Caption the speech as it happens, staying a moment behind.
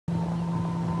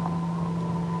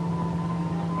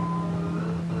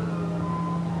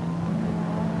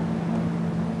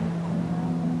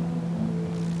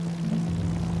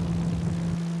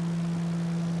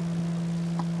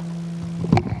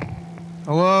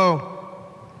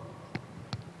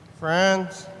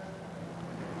friends,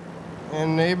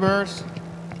 and neighbors.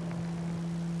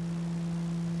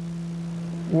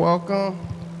 Welcome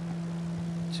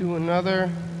to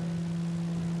another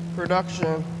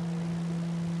production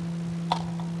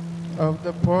of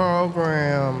the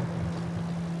program.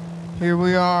 Here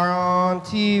we are on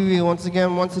TV once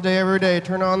again, once a day, every day.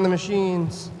 Turn on the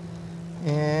machines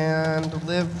and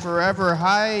live forever.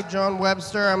 Hi, John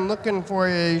Webster. I'm looking for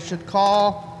you. You should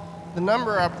call the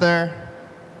number up there.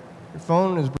 Your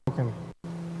phone is broken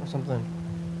or something.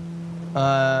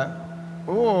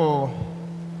 Oh,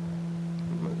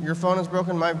 your phone is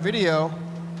broken. My video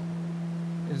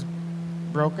is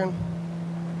broken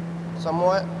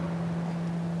somewhat.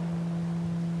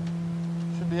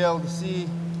 Should be able to see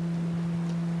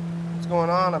what's going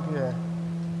on up here.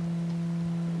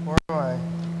 Where am I?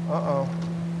 Uh-oh.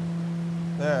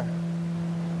 There.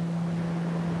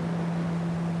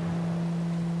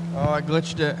 Oh, I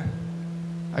glitched it.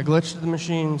 I glitched the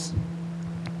machines.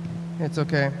 It's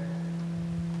okay.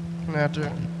 I'm gonna have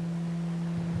to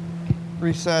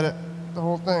reset it, the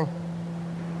whole thing.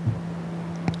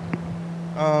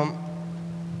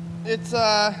 It's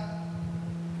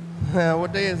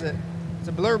what day is it? It's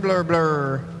a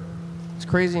blur. It's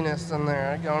craziness in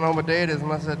there. I don't know what day it is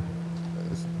unless this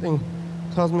thing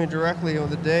tells me directly of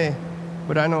the day.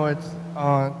 But I know it's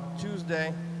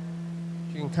Tuesday.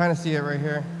 You can kind of see it right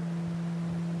here.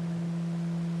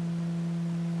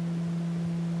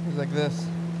 It's like this.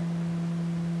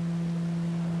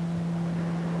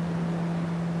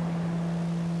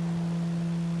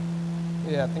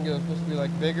 Yeah, I think it was supposed to be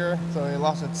like bigger, so it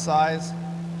lost its size.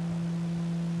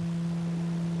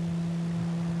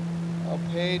 Oh,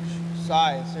 page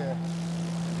size here.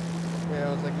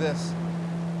 Yeah, it was like this.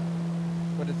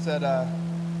 But it said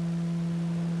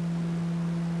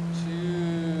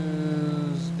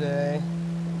Tuesday.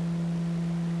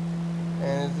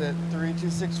 And is it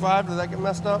 3265? Did that get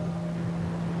messed up?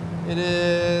 It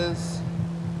is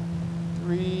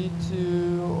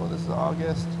 32. Oh, this is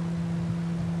August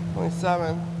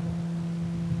 27th.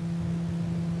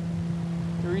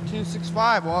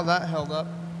 3265. Well, that held up.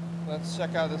 Let's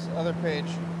check out this other page.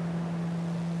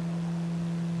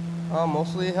 Oh,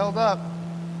 mostly held up.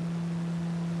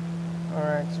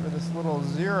 Alright, so this little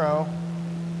zero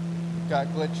got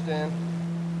glitched in.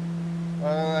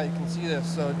 Other than that, you can see this.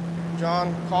 So,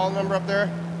 John, call the number up there,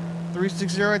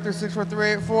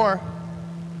 360-836-4384.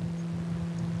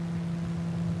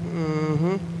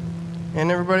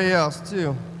 And everybody else,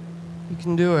 too. You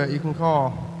can do it. You can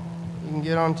call. You can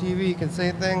get on TV. You can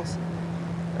say things.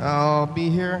 I'll be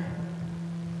here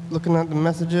looking at the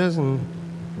messages and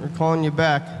we're calling you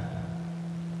back.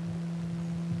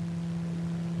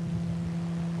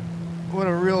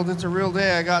 It's a real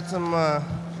day. I got some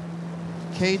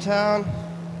K-Town.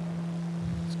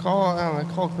 I don't know,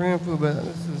 call Korean food, but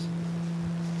this is,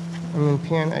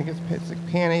 I guess it's like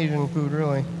Pan-Asian food,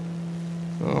 really.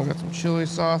 I got some chili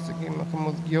sauce that come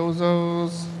with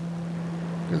gyozos,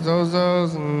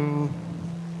 and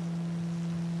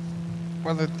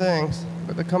other things.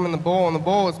 But they come in the bowl, and the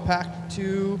bowl is packed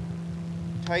too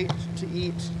tight to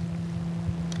eat.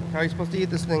 How are you supposed to eat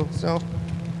this thing? So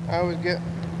I always get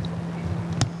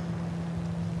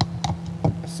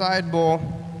a side bowl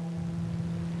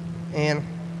and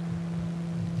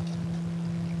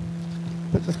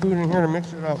put the food in here to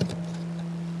mix it up.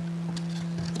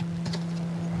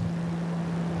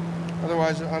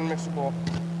 Otherwise, it's unmixable.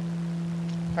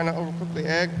 Kind of overcook the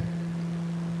egg.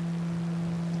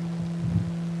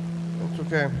 It's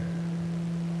okay.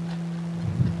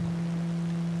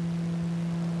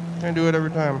 Can't do it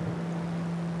every time.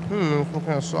 There's some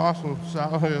kind of sauce and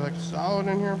salad, like salad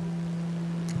in here.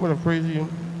 What a crazy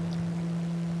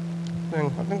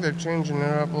thing. I think they're changing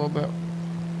it up a little bit.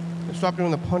 They stopped doing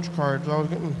the punch cards. I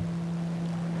don't know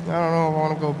if I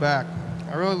want to go back.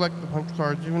 I really like the punch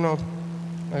cards, even though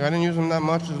I didn't use them that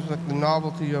much. It's like the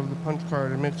novelty of the punch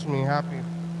card. It makes me happy.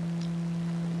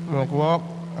 I'm like, well,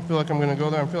 I feel like I'm going to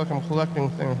go there. I feel like I'm collecting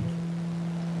things.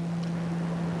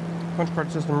 Punch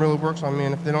card system really works on me,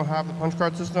 and if they don't have the punch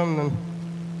card system, then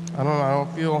I don't know. I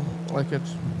don't feel like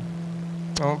it's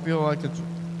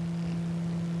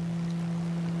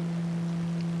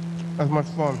as much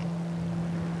fun.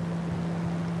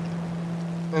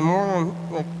 And more than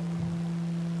like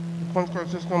the punch card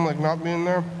system not being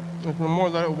there, it's the more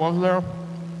that it was there,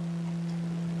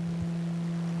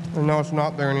 and now it's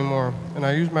not there anymore. And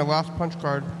I used my last punch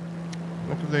card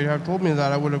because they had told me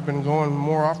that I would have been going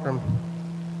more often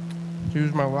to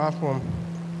use my last one.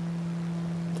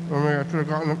 Or maybe I should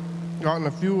have gotten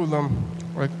a few of them,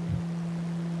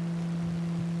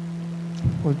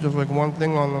 with just one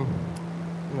thing on them.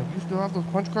 I'm like, you still have those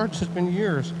punch cards? It's been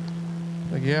years.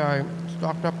 Like, yeah, I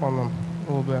stocked up on them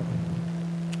a little bit.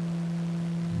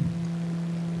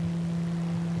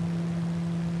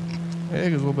 The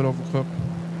egg is a little bit overcooked.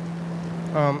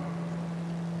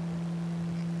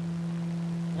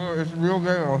 Oh, it's a real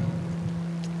day though.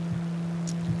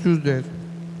 Tuesdays.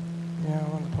 Yeah, I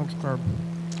want a punch card.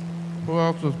 Who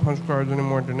else has punch cards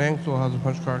anymore? Danang still has a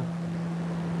punch card.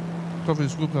 Sophie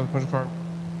Scoop has a punch card.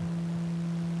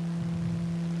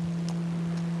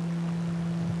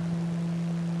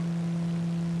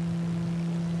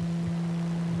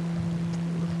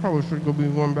 Probably should be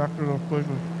going back to those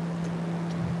places.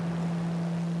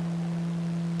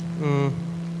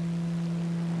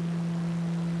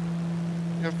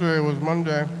 Yesterday was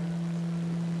Monday.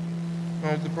 I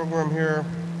had the program here,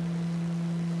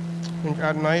 I think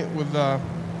at night with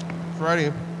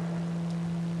Freddy.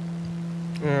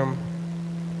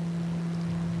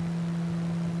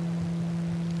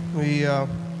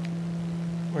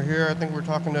 We're here. I think we're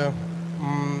talking to.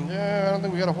 Yeah, I don't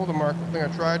think we got a hold of Mark. I think I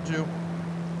tried to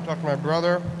talk to my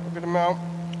brother, get him out.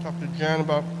 Talk to Jen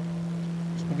about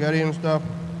spaghetti and stuff,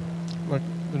 like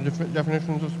the different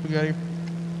definitions of spaghetti.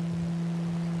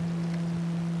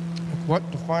 Like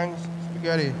what defines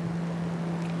spaghetti?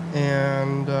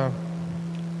 And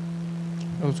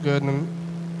it was good. And then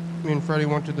me and Freddy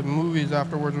went to the movies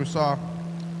afterwards. We saw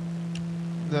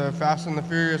the Fast and the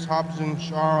Furious Hobbs and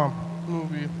Shaw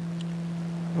movie.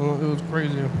 It was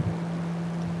crazy. It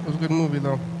was a good movie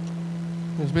though.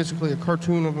 It was basically a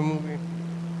cartoon of a movie.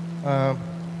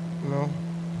 You know,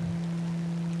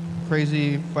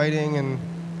 crazy fighting and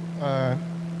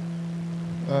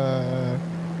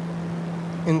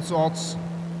insults,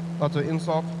 lots of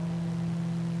insults.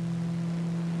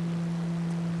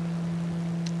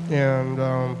 And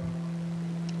there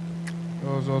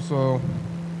was also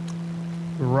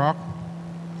The Rock.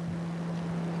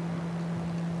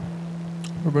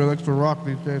 Everybody likes The Rock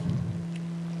these days.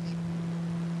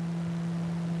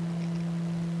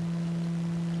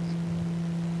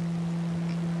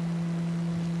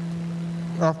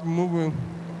 After moving,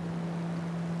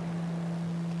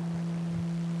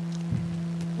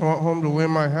 I went home to lay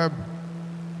my head.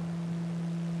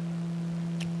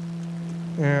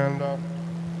 And it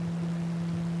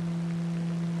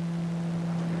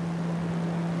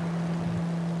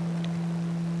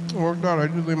worked out. I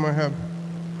did lay my head.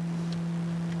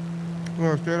 You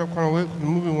know, I stayed up kind of late because the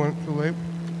movie went too late.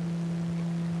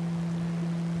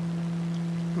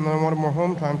 And then I wanted more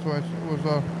home time, so I was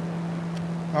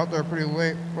out there pretty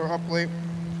late, or up late,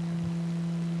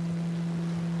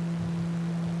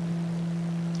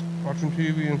 watching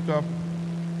TV and stuff.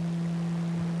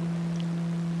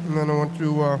 And then I went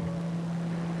to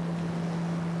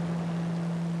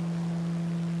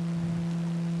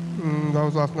that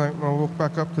was last night, and I woke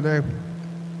back up today.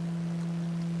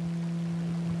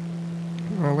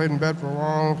 And I laid in bed for a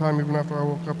long time. Even after I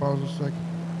woke up, I was just like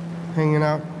hanging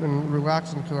out and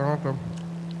relaxing because I don't have to.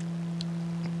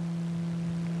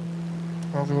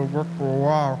 I was going to work for a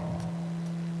while.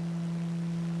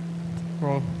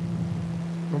 So,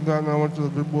 with that, and I went to the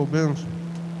Goodwill bins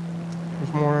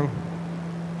this morning.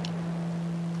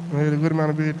 And they had a good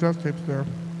amount of VHS tapes there.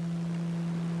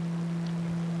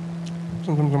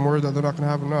 Sometimes I'm worried that they're not going to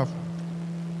have enough.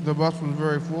 The bus was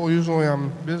very full. Usually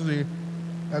I'm busy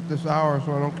at this hour,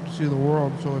 so I don't get to see the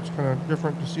world. So it's kind of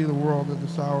different to see the world at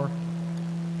this hour.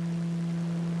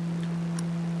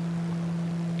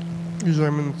 Usually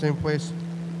I'm in the same place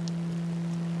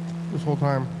this whole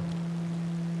time.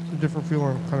 It's a different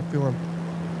feeling, kind of feeling.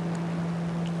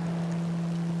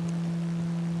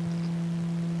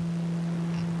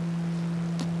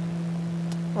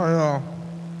 I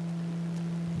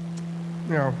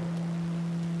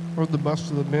rode the bus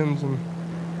to the bins, and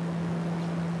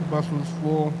the bus was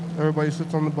full. Everybody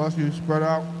sits on the bus, you spread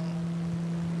out.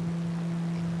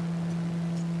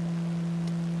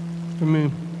 To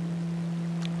me,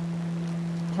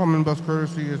 common bus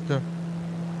courtesy is to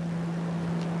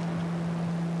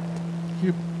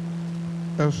keep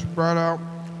as spread out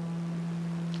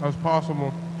as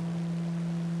possible.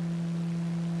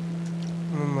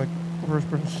 And then, like, the first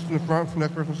person sits in the front, the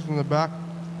next person sits in the back,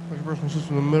 the next person sits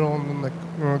in the middle, and then, like,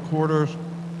 quarters.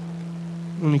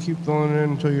 And you keep filling it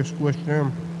in until you're squished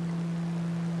in.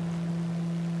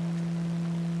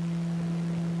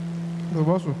 The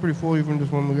bus was pretty full even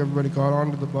just when everybody got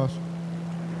onto the bus.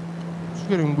 It's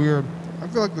getting weird. I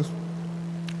feel like this,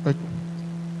 like,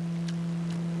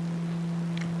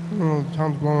 I don't know, the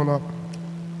town's blowing up.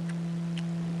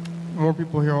 More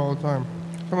people here all the time.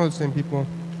 Some of the same people.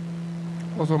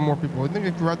 Also more people. I think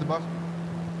if you ride the bus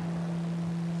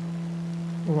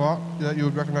a lot, that you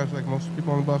would recognize like most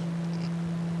people on the bus.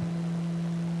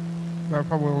 I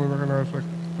probably only recognize like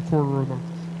a quarter of them.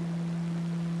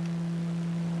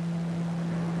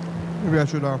 Maybe I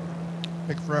should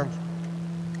make friends.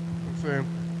 Let's see.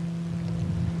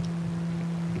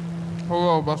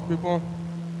 Hello, bus people.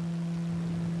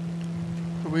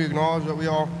 Should we acknowledge that we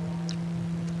all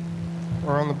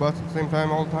are on the bus at the same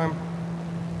time all the time?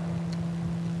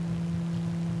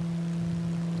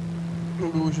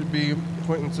 Maybe we should be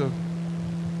acquaintances.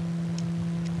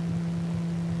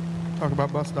 Talk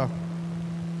about bus stuff.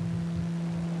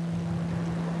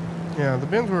 Yeah, the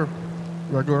bins were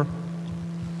regular.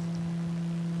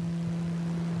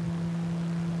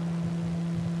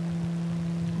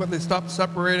 But they stopped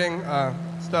separating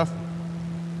stuff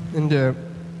into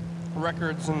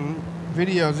records and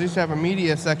videos. They used to have a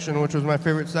media section, which was my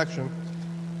favorite section.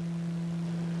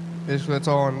 Basically, that's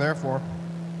all I'm there for.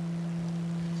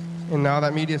 And now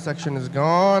that media section is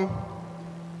gone.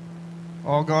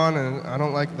 All gone, and I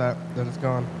don't like that it's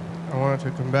gone. I want it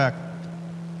to come back.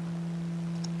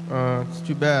 It's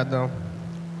too bad, though.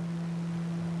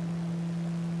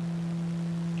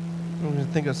 I'm gonna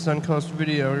think of Suncoast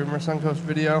Video. Remember Suncoast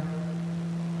Video?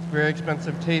 Very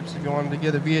expensive tapes if you wanted to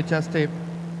get a VHS tape.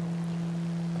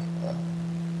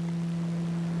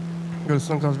 Go to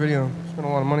Suncoast Video. Spend a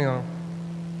lot of money on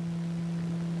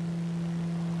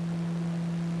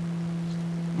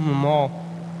them. Mall.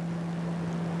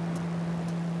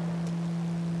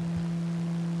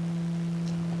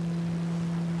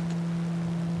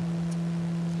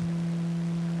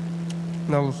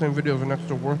 Now the same videos are next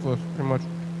to worthless, pretty much.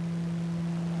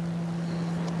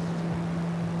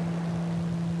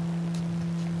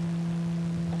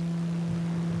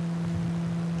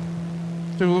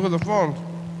 Take a look at the phones.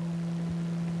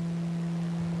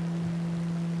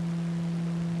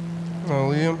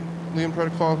 Liam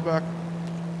tried to call us back.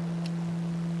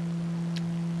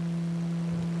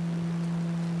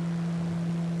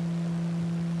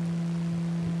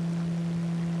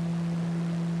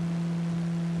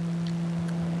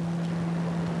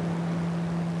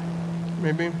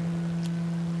 Maybe.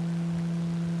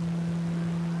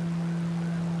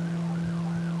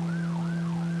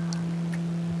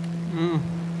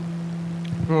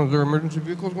 Oh, is there emergency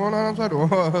vehicles going on outside?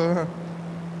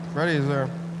 Freddy is there.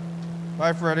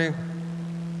 Bye, Freddy.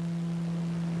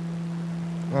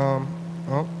 Oh.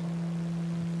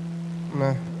 I'm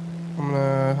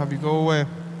gonna have you go away.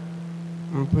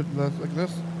 I'm gonna put this like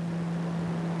this.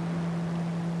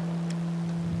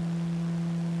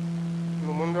 In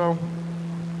the window.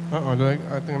 Uh-oh,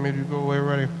 I think I made you go away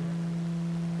already.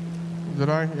 Did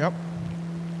I? Yep.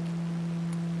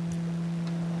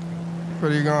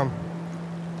 Freddy, you gone.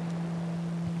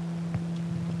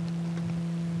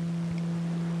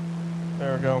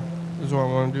 There we go. This is what I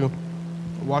want to do.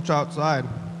 Watch outside.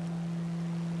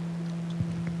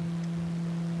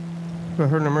 So I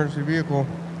heard an emergency vehicle. All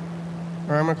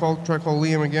right, I'm gonna try to call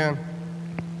Liam again.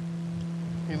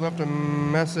 He left a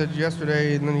message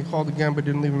yesterday, and then he called again, but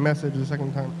didn't leave a message the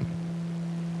second time.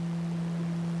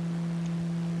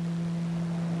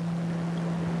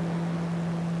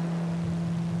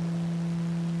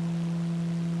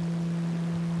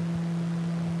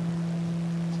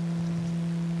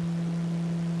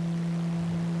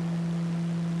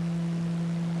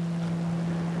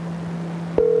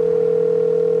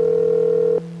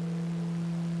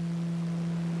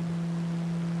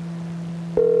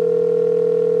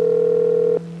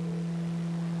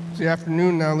 The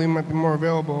afternoon now, Liam might be more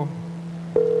available.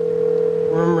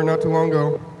 Remember not too long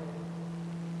ago,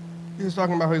 he was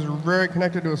talking about how he's very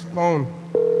connected to his phone.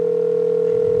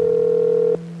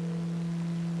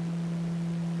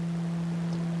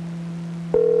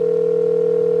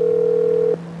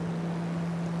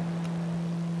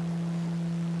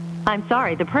 I'm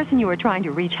sorry, the person you are trying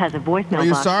to reach has a voicemail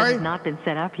box that has not been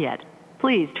set up yet.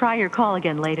 Please try your call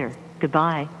again later.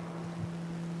 Goodbye.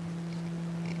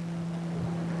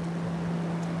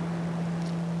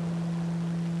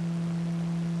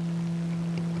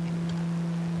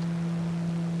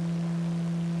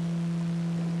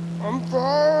 I'm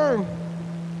fine.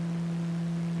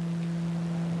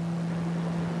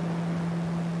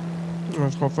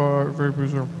 Let's go for very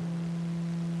producer.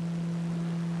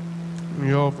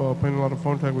 Yellow fella, playing a lot of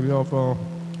phone tag with Yellow fella.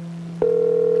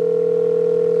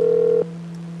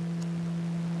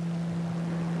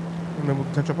 And then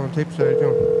we'll catch up on the tape today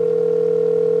too.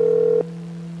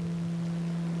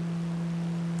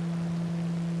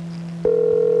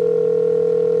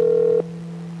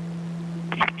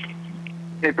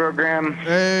 Hey, program.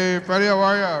 Hey, Freddy, how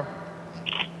are ya?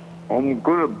 I'm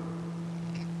good.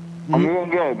 I'm doing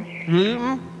good.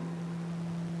 Mm-hmm.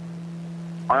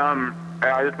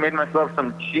 I just made myself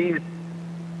some cheese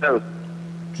toast.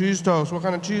 cheese toast. What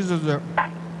kind of cheese is it?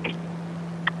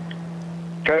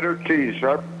 Cheddar cheese,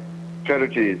 sharp cheddar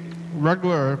cheese.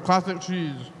 Regular, classic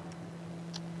cheese.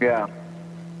 Yeah.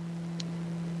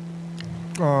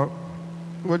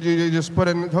 Would you just put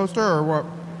it in the toaster or what?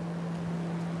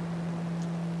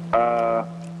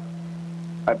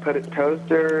 I put it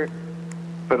toaster,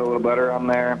 put a little butter on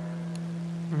there,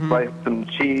 slice some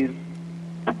cheese,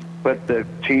 put the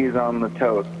cheese on the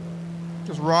toast.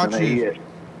 Just raw and cheese. I eat it.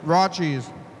 Raw cheese.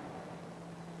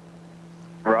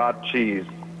 Raw cheese.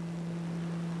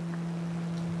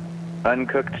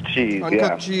 Uncooked cheese,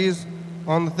 Uncooked cheese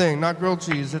on the thing, not grilled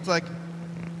cheese. It's like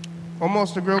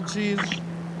almost a grilled cheese,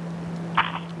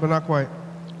 but not quite.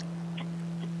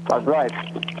 That's right.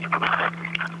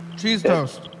 Cheese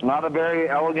toast. Not a very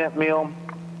elegant meal.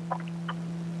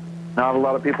 Not a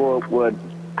lot of people would.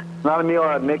 Not a meal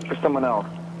I'd make for someone else.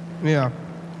 Yeah.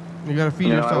 You gotta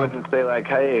feed I yourself. wouldn't say like,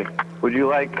 hey, would you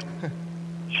like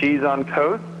cheese on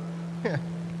toast? Yeah.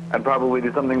 I'd probably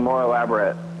do something more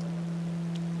elaborate.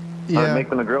 Yeah. I'd make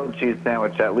them a grilled cheese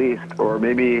sandwich at least, or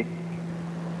maybe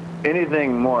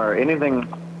anything more. Anything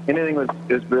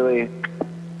is really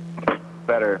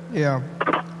better. Yeah.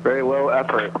 Very low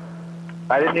effort.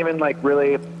 I didn't even like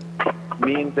really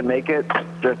mean to make it.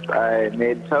 Just I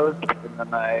made toast and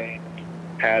then I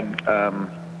had, I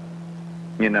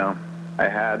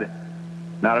had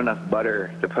not enough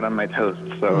butter to put on my toast,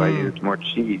 so I used more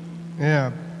cheese.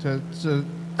 Yeah. To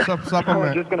supplement. I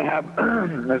was just gonna have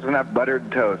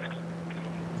buttered toast.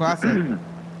 Classic.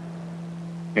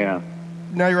 Yeah.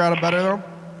 Now you're out of butter though?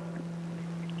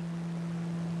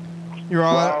 You're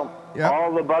all out? Yeah.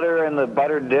 All the butter in the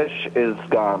buttered dish is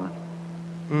gone.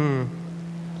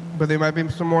 But there might be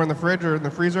some more in the fridge or in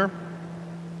the freezer?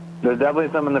 There's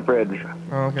definitely some in the fridge.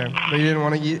 Oh, okay. But you didn't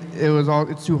want to eat,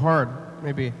 it's too hard,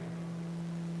 maybe.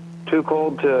 Too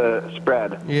cold to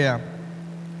spread. Yeah.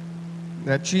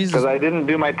 That cheese Because I didn't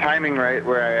do my timing right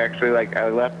where I actually, I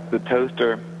left the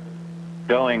toaster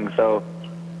going, so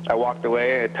I walked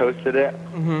away, I toasted it.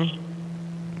 And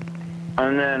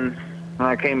then when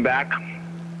I came back,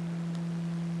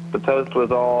 the toast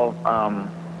was all,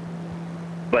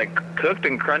 cooked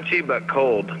and crunchy, but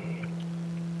cold.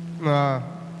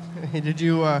 Did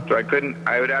you, So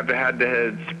I would have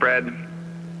to spread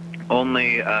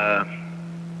only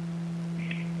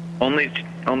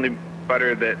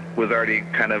butter that was already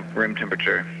kind of room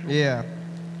temperature. Yeah.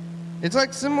 It's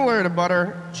like similar to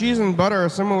butter. Cheese and butter are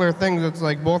similar things. It's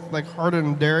like both like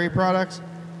hardened dairy products.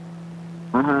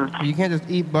 You can't just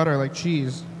eat butter like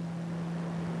cheese.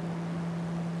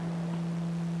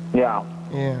 Yeah.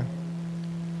 Yeah.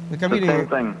 Like I'm The eating same a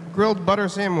thing. grilled butter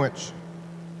sandwich.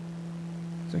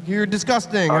 It's like, you're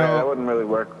disgusting. Oh, yeah, that wouldn't really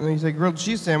work. And then you say grilled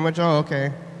cheese sandwich. Oh,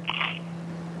 okay.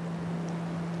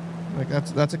 Like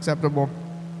that's acceptable.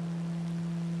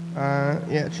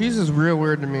 Yeah, cheese is real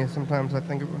weird to me sometimes. Try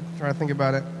to think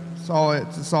about it. It's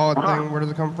a solid thing. Where does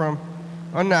it come from?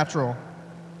 Unnatural.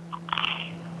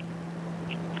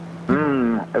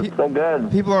 It's so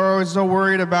good. People are always so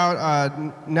worried about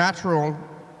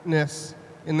naturalness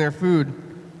in their food.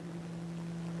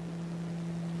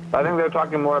 I think they're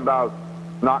talking more about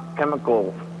not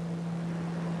chemicals.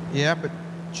 Yeah, but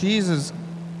cheese is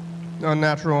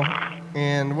unnatural,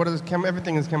 and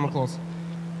everything is chemicals.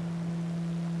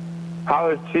 How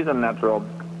is cheese unnatural?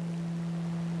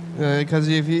 Because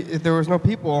if there was no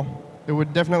people, there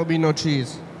would definitely be no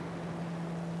cheese.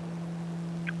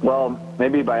 Well,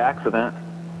 maybe by accident.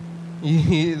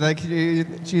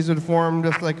 Cheese would form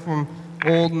just like from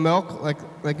old milk,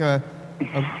 like a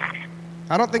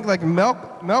I don't think like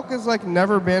milk has like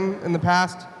never been in the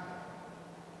past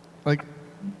like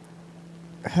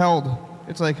held.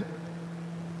 It's like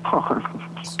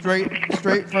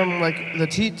straight from like the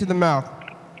teat to the mouth.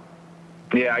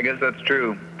 Yeah, I guess that's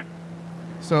true.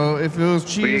 So if it was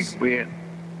cheese, there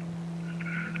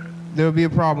would be a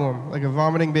problem, like a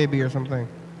vomiting baby or something.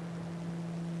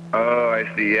 Oh,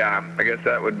 I see. Yeah, I guess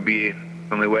that would be the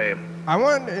only way.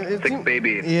 Sick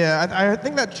baby. Yeah, I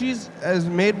think that cheese is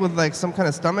made with like some kind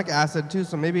of stomach acid too,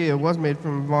 so maybe it was made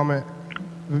from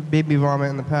baby vomit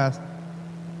in the past.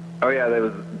 Oh yeah, they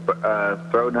was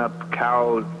throwing up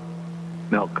cow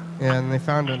milk. Yeah, and they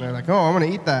found it and they're like, oh, I'm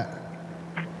gonna eat that.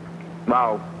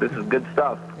 Wow, this is good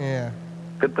stuff. Yeah.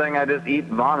 Good thing I just eat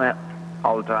vomit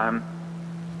all the time.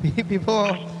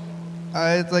 People,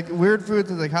 it's like weird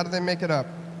foods. It's like, how do they make it up?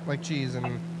 Like cheese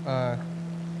and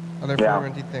other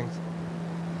fermented things.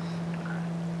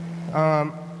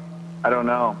 I don't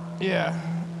know. Yeah.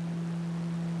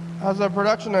 How's the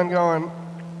production end going?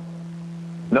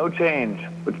 No change,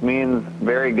 which means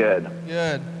very good.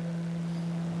 Good.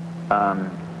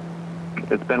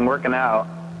 It's been working out.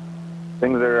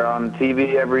 Things are on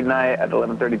TV every night at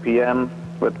 11:30 p.m.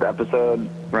 with the episode,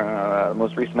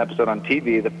 most recent episode on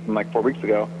TV from like 4 weeks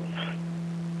ago.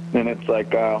 And it's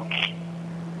like, you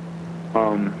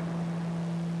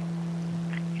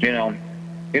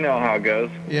know how it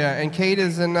goes. Yeah, and Kate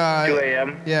is in 2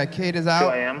 a.m. Yeah, Kate is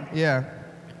out. 2 a.m. Yeah.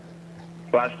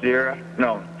 Last year,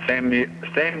 no, same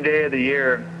day of the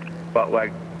year, but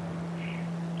like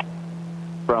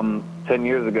from 10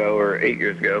 years ago or 8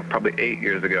 years ago, probably 8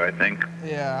 years ago, I think.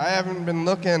 Yeah, I haven't been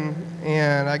looking,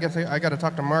 and I guess I got to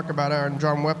talk to Mark about it, and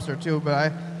John Webster too, but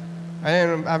I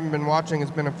haven't been watching.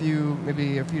 It's been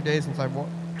maybe a few days since I've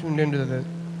tuned into the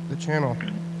channel.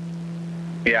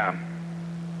 Yeah.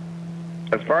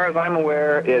 As far as I'm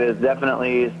aware, it is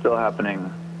definitely still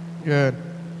happening. Good.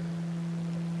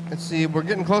 Let's see, we're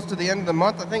getting close to the end of the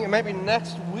month. I think it might be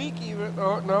next week even.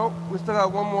 Oh, no, we still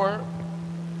have one more.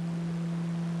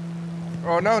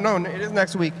 Oh, no, it is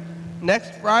next week.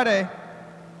 Next Friday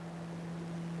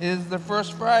is the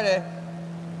first Friday.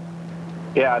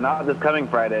 Yeah, not this coming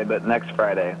Friday, but next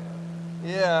Friday.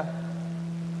 Yeah.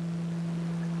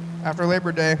 After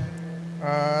Labor Day.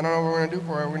 I don't know what we're going to do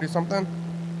for it. We're going to do something?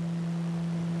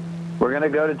 We're going to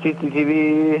go to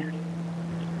TCTV.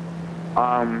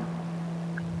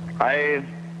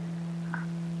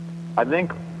 I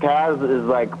think Kaz is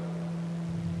like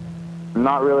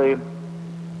not really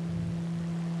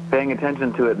paying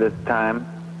attention to it this time,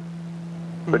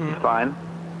 which is fine.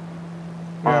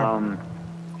 Yeah.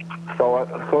 So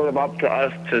it's sort of up to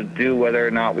us to do whether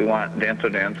or not we want Dance or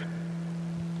Dance.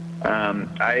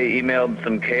 I emailed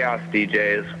some Chaos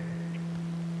DJs.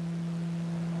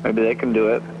 Maybe they can do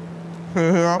it.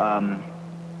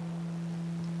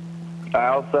 I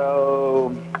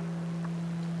also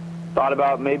thought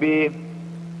about maybe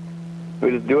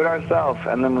we just do it ourselves,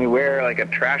 and then we wear like a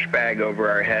trash bag over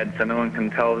our head so no one can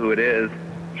tell who it is.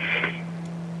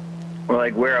 Or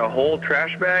like wear a whole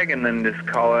trash bag and then just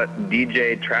call it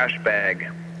DJ Trashbag.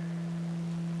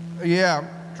 Yeah,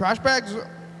 trash bags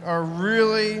are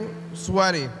really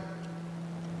sweaty.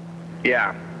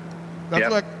 Yeah.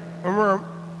 That's like, I remember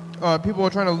people were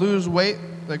trying to lose weight,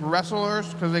 like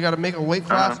wrestlers, because they got to make a weight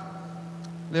class.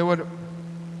 They would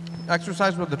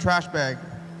exercise with the trash bag.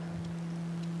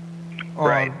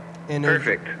 Right. And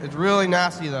perfect. It's really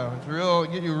nasty though. It's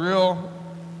get you real,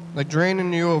 like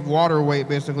draining you of water weight,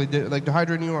 basically, like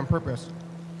dehydrating you on purpose.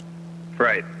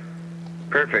 Right.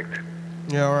 Perfect.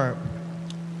 Yeah, all right.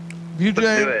 DJ,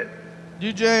 let's do it.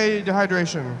 DJ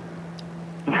dehydration.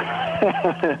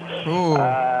 Ooh.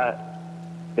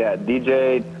 Yeah,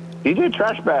 DJ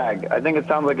Trashbag. I think it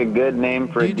sounds like a good name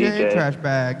for a DJ. DJ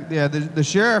Trashbag. Yeah, the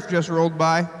sheriff just rolled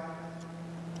by.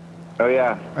 Oh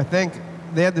yeah. I think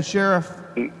they had the sheriff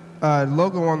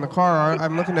logo on the car.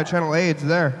 I'm looking at Channel A. It's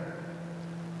there.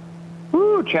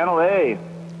 Woo, Channel A.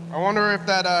 I wonder if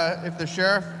that if the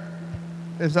sheriff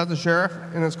is that the sheriff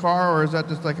in his car, or is that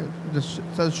just like just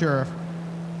says sheriff?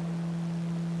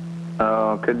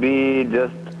 Oh, could be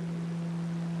just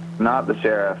not the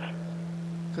sheriff.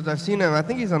 Because I've seen him. I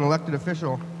think he's an elected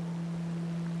official.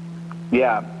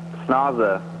 Yeah,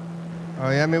 Snaza. Oh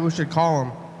yeah, maybe we should call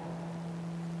him.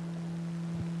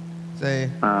 Say.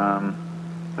 That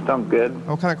sounds good.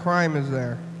 What kind of crime is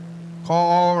there? Call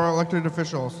all our elected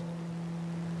officials.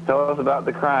 Tell us about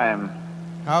the crime.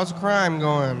 How's crime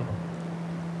going?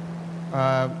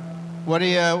 What are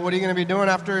you going to be doing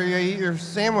after you eat your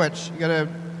sandwich? You got a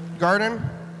garden?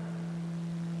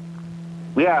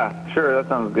 Yeah, sure. That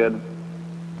sounds good.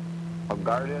 A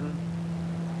garden,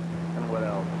 and what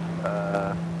else?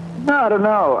 No, I don't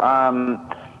know.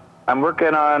 I'm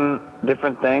working on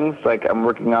different things. Like I'm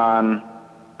working on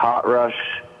Hot Rush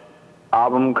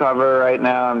album cover right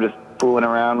now. I'm just fooling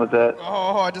around with it.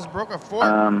 Oh, I just broke a fork.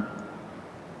 Uh-oh.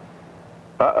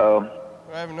 Do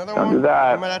I have another Don't one? do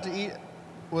that. I might have to eat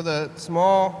with a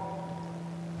small...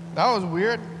 That was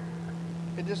weird.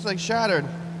 It just like shattered.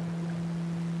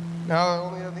 Now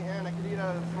only at the end I could eat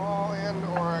out of the small end,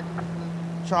 or I could use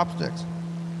the chopsticks.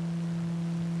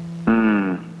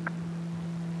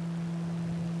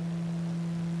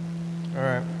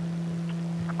 Alright.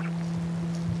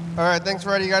 Alright, thanks,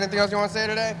 Freddy. You got anything else you want to say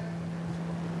today?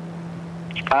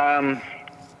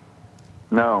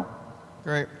 No.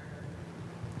 Great.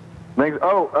 Thanks.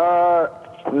 Oh,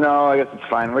 no, I guess it's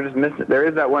fine. We're just missing. There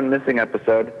is that one missing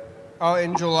episode. Oh,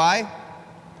 in July?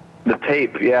 The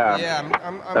tape, yeah.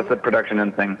 Yeah, that's a production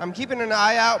end thing. I'm keeping an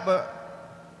eye out, but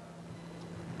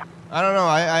I don't know.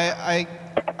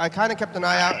 I kind of kept an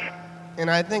eye out,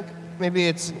 and I think maybe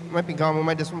it might be gone. We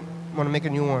might just want to make a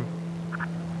new one.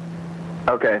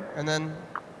 Okay. And then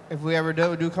if we ever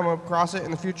do come across it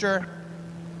in the future,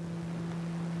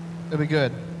 it'll be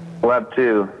good. We'll have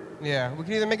two. Yeah, we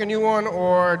can either make a new one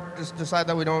or just decide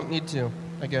that we don't need to,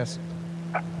 I guess.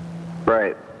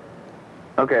 Right.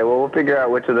 Okay, well, we'll figure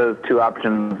out which of those two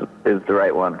options is the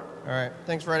right one. All right.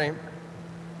 Thanks, Freddy.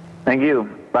 Thank you.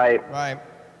 Bye. Bye.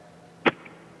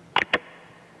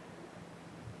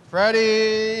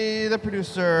 Freddy, the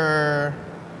producer,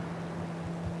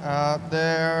 out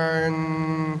there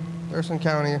in Thurston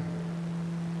County.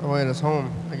 Oh, wait, it's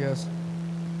home, I guess.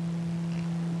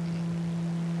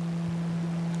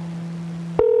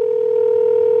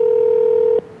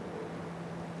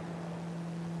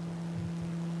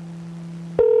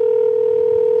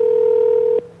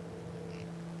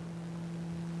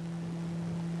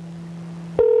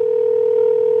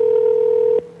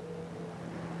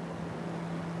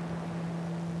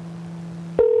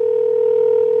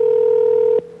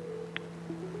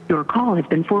 Your call has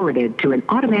been forwarded to an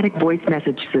automatic voice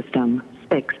message system.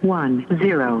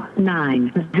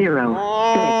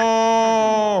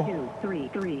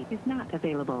 610906233 is not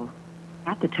available.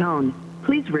 At the tone,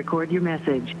 please record your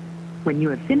message. When you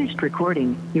have finished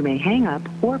recording, you may hang up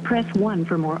or press 1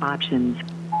 for more options.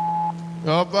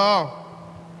 Hello.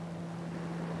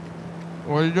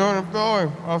 What are you doing in Philly?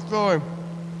 I was Philly.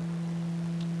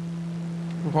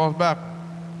 You call us back.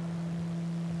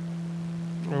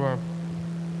 Anyway.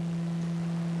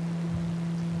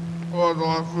 Oh, there's a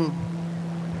lot of food.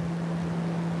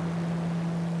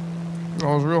 I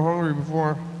was real hungry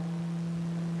before.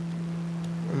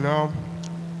 And now,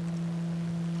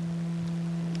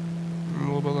 I'm a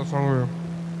little bit less hungry.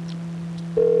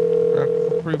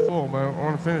 I'm pretty full, but I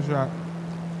want to finish that.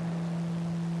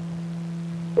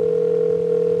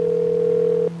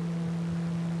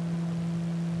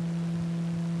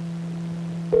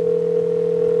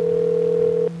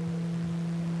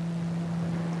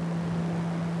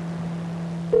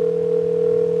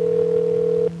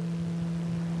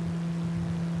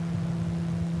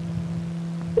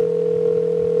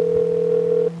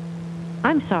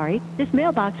 I'm sorry, this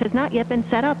mailbox has not yet been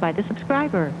set up by the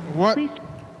subscriber. What? Please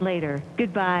later.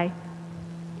 Goodbye.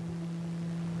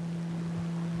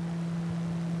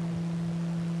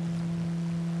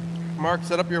 Mark,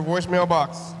 set up your voicemail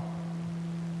box.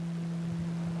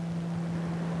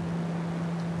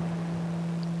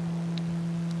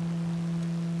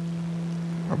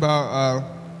 About,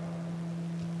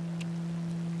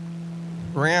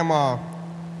 Grandma.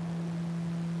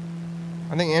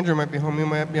 I think Andrew might be home. He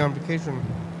might be on vacation.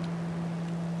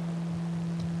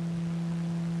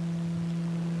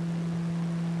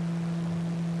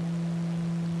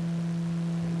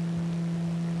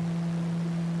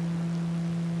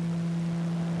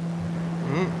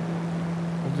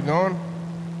 How's it going?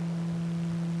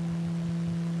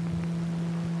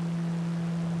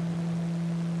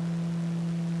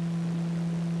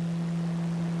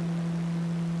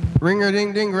 Ring a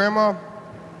ding ding, Grandma.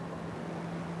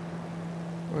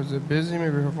 Was it busy?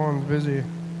 Maybe her phone's busy.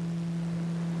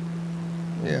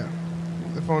 Yeah.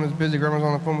 The phone is busy. Grandma's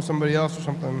on the phone with somebody else or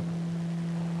something.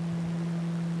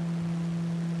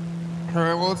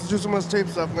 Alright, well, let's do some of this tape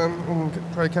stuff then. We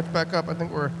can try to catch back up. I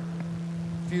think we're a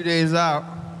few days out.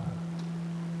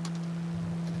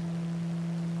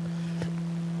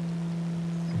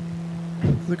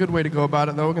 It's a good way to go about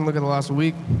it, though. We can look at the last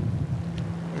week.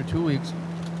 Or 2 weeks.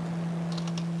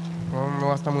 I don't remember the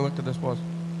last time we looked at this was.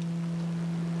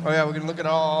 Oh yeah, we can look at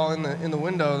it all in the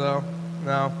window though.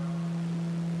 Now,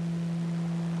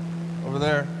 over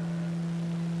there.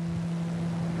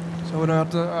 So we don't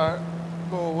have to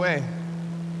go away.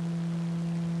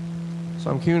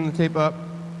 So I'm queuing the tape up.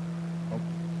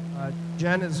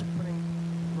 Jen is putting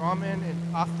ramen in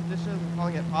pasta dishes and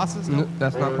calling it pastas. No,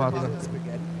 that's not pasta.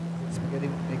 Spaghetti. Spaghetti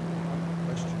would make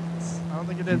questions. I don't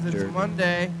think it is. It's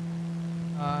Monday.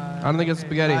 I don't think it's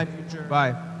spaghetti.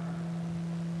 Bye.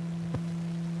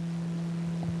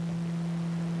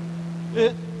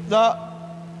 It's not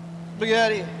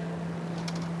spaghetti.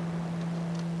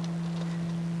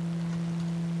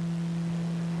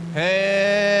 Hey,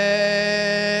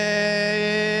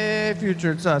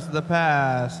 future, it's us, the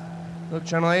past. Look,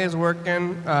 Channel A is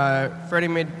working. Freddy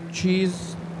made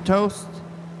cheese toast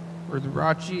with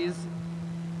raw cheese.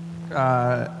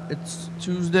 It's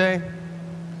Tuesday.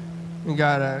 We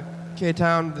got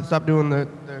K-Town to stop doing the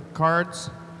cards.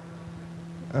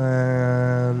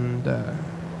 And,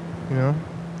 you know,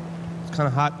 it's kind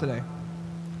of hot today.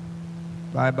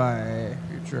 Bye-bye,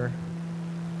 future.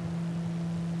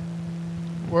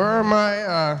 Where are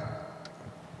my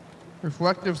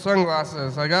reflective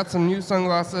sunglasses? I got some new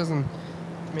sunglasses, and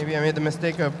maybe I made the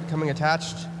mistake of becoming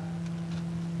attached.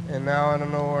 And now I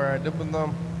don't know where I did with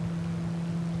them.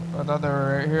 I thought they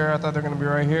were right here. I thought they were going to be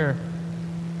right here.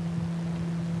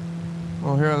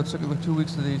 Well, here, let's look at 2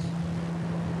 weeks of these.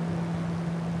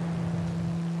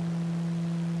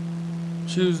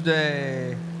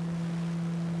 Tuesday,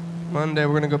 Monday,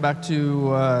 we're going to go back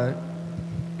to,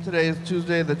 today is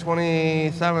Tuesday the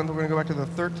 27th, we're going to go back to the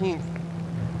 13th.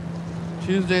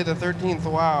 Tuesday the 13th,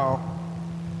 wow.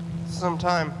 Some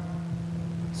time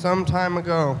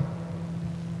ago.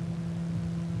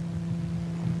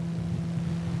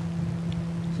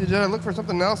 See, did I look for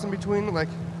something else in between, like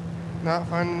not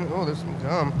finding, oh, there's some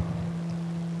gum.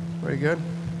 Pretty good.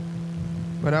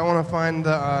 But I want to find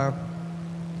the,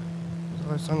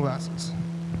 sunglasses.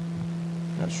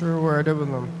 Not sure where I did with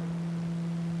them.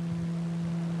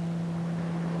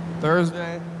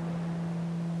 Thursday.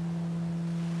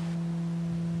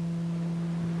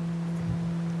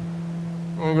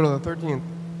 I'm going to go to the 13th.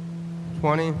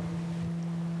 20,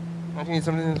 19,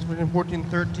 17, 14,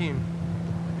 13.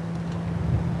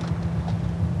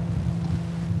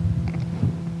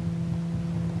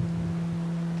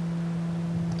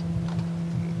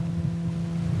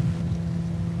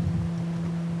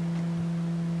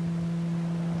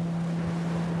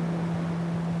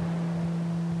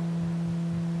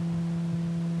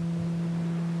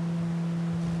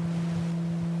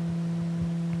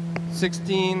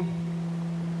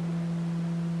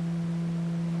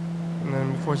 And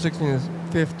then before 16 is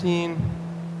 15,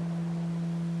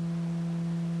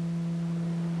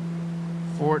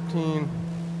 14,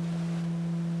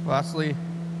 lastly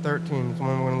 13 is the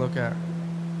one we're going to look at.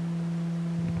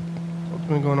 What's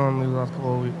been going on in the last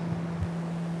couple of weeks?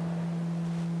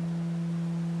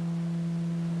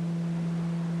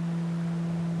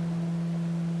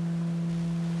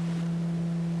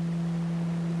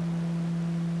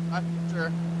 Hi,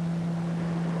 future.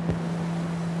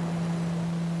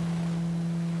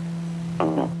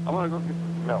 I'm gonna go get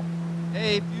some milk.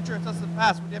 Hey, future, it's us in the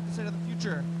past. What do you have to say to the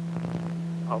future?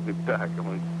 I'll be back. I'm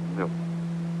gonna get some milk.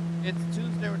 It's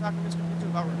Tuesday. We're talking to Mr. Future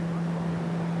about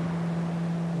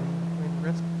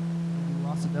risk. You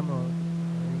lost the demo.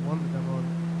 You won the demo.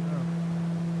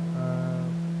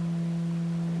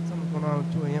 Something's going on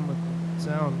at 2 a.m. with the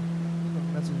sound.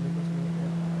 Message me.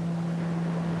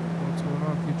 What's going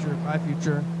on, future? Bye,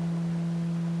 future.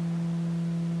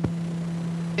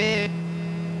 Hey,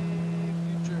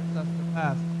 future, that's the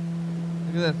past.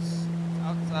 Look at this. It's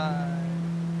outside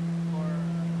for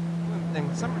doing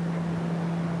things. Summer.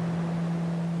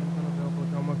 Unavailable.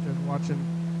 Don't much just watching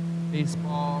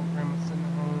baseball. Grandma's sitting at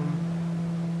home.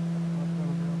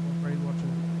 Unavailable. Freddy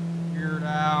watching Weird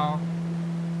Al.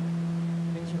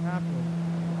 Things are happening.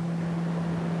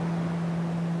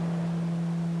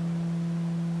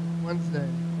 Wednesday.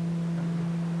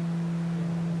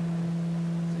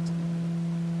 60.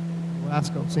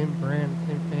 Velasco, same brand,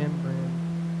 same fan brand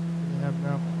they have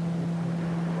now.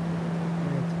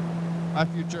 My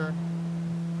future.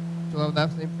 Do you love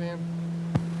that same fan?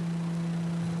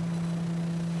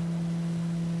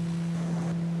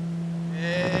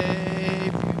 Hey,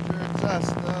 future, it's us,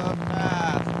 the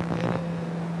past. It is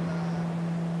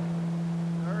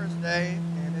Thursday,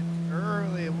 and it's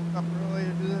early. I woke up early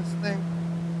to do this thing.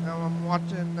 Now I'm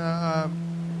watching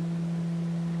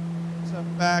stuff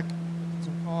back,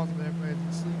 some calls, but everybody's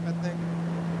asleep, I think.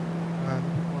 The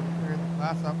people are clearing the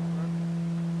class out front.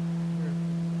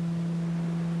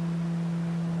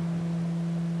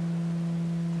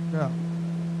 Yeah.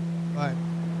 Bye.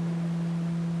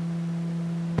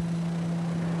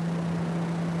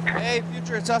 Hey,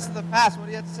 future, it's us in the past. What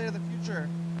do you have to say to the future?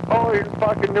 Oh, you're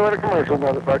fucking doing a commercial,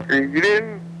 motherfucker. You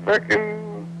didn't fucking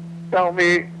tell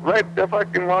me right the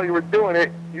fucking while you were doing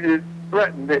it. You just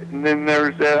threatened it, and then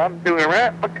there was I'm doing it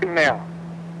right fucking now.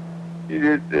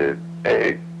 You just said,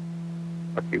 hey,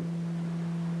 fuck you.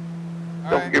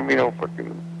 Don't give me no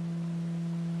fucking.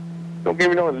 Don't give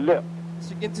me no lip.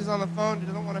 Mr. Ginty's on the phone. He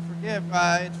doesn't want to forgive.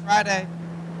 It's Friday.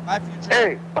 Bye, future.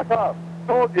 Hey, fuck off.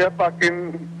 Told you,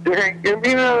 fucking. You ain't give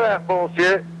me none of that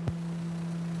bullshit.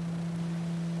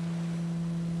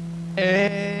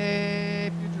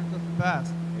 Hey, future, it's us in the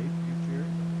past. Hey, future.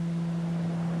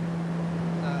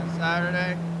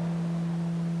 Saturday.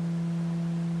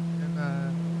 And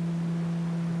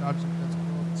we dodged some dead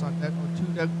squirrels. It's on dead, or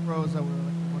 2 dead crows that were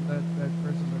like one dead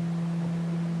person.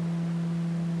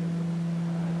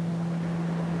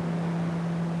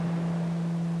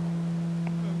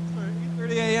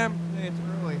 8:30 a.m. Today, it's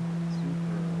early.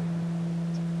 Super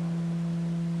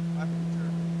Bye,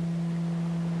 future.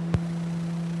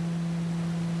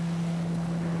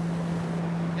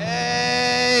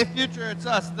 Hey, future, it's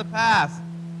us, the past.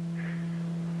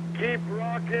 Keep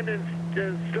rocking and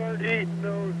start eating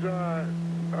those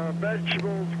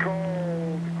vegetables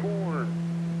called corn.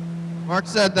 Mark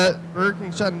said that Burger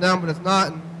King's shutting down, but it's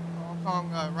not. And Kong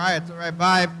riots. All right,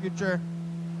 bye, Future.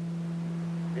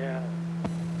 Yeah.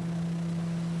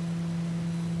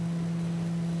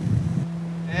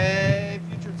 Hey,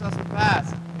 Future, it's us in the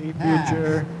past. Hey,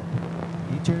 Future.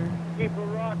 Future. Keep it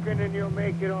rocking and you'll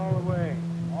make it all the way.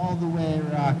 All the way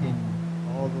rocking.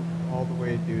 All the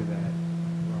way do that.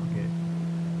 Rock it.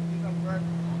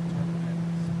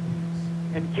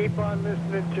 And keep on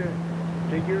listening to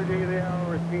your daily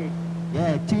hour repeat.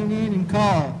 Yeah, tune in and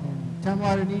call. And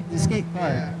Tumwater needs the skate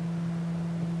park. Yeah.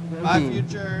 Go Bye, team.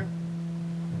 Future.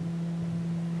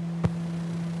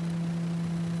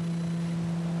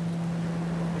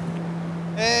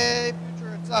 Hey,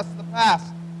 Future, it's us, the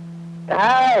past.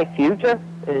 Hi, Future.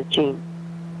 It's Gene.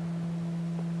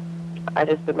 I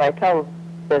just bit my tongue.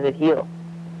 Does it heal?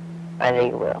 I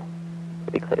think it will.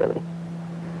 Pretty clearly.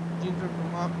 Gene's from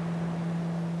Vermont.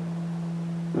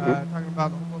 Mm-hmm. Talking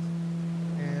about homeless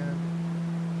and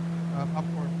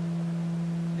popcorn.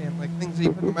 And like things that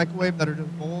you put in the microwave that are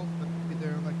just bowls, but maybe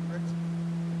they're like bricks.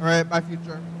 Alright, bye,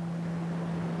 Future.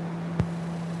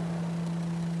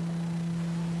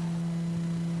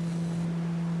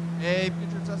 Hey,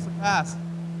 Future, it's us the past.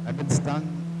 I've been stung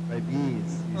by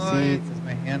bees. You Oh, see, yeah. it's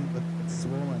my hand, it's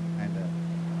swollen, kind of.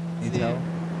 Can you See, tell?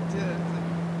 It's like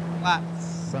flat.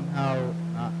 Somehow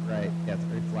not right. Yeah, it's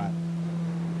very flat.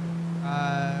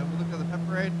 We looked at the pep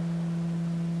parade.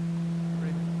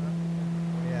 Pretty good stuff.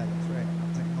 Oh, yeah, that's right.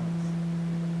 St. Helens.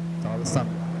 It's all the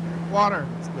summer. Water.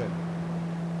 It's good.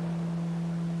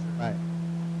 Right.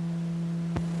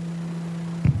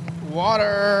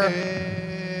 Water.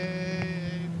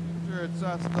 Hey, Future, it's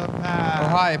us, the past. Oh,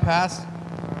 hi, past.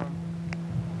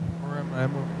 Where am I?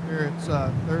 I'm over here. It's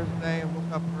Thursday. I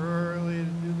woke up early to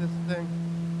do this thing.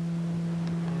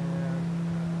 And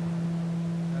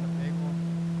had a bagel.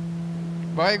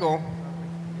 Bagel?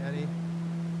 Spaghetti.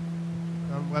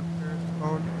 John Webster's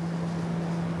phone.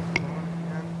 Phone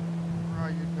again. Where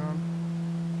are you, John?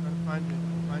 Trying to find you. Did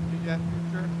I find you yet,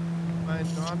 Future? Find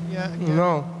John yet? Again?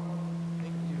 No.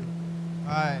 Thank you.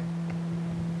 Bye.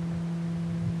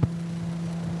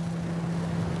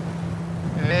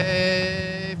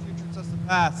 Hey, Future, it's us the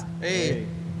past. Hey.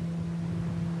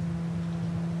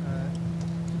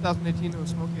 2018, it was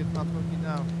smoky. It's not smoky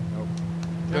now. Nope.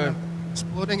 Good.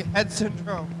 Exploding head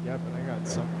syndrome. Yep, and I got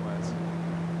sunglasses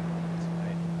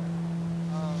tonight.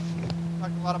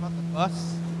 Talked a lot about the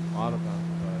bus. A lot about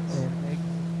the bus. And eggs.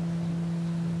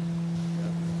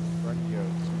 Yep.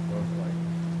 Rundios, both like.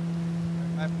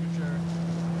 My Future.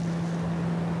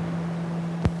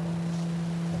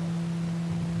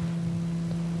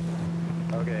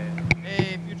 Okay.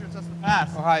 Hey, Future, it's us the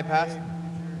past. Oh, hi, past.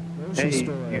 Hey,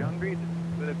 you hungry?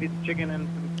 Put a piece of chicken and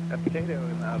a potato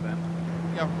in the oven.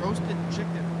 We got roasted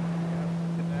chicken.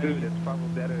 It's food. It's probably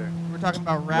better. We're talking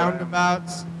about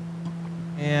roundabouts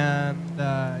and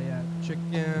yeah,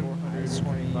 chicken.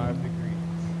 425 degrees.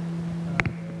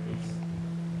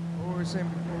 What were we saying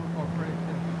before we called Freddy?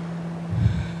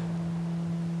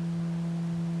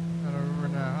 I don't remember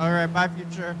now. All right, bye,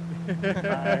 Future.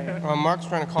 Bye. Mark's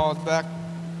trying to call us back.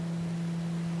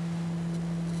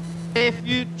 Hey,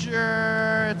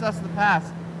 Future, it's us in the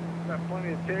past. Got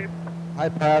plenty of tape. Hi,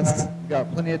 past. We got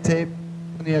plenty of tape,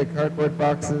 plenty of cardboard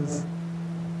boxes.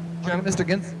 Mr.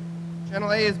 Gins,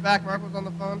 Channel A is back. Mark was on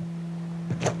the phone.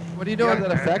 What are you do you doing? have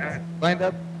that effect lined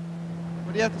up?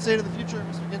 What do you have to say to the future,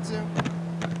 Mr. Ginsu?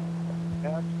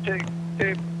 Yeah, take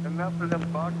tape enough of them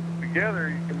boxes together,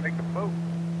 you can make a boat.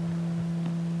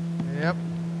 Yep.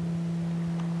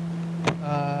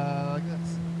 Like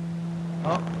this.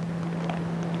 Oh.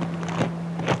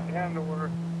 And or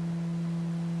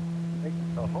make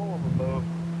a hole of a boat.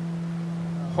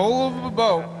 Hole of a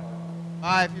boat.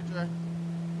 Bye, Future.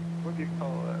 What do you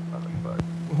call that,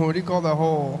 motherfucker? What do you call the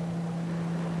hole?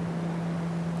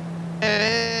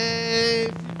 Hey,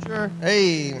 Future.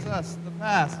 Hey. It's us, the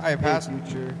past. Hi, past. Hey,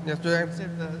 Future. Yesterday. I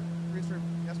saved the research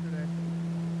yesterday.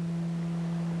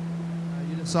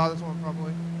 You just saw this one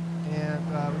probably. And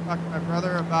we talked to my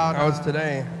brother about. How was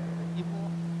today?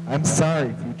 People. I'm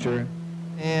sorry, Future.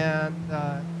 And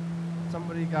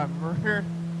somebody got murdered.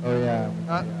 Oh, yeah.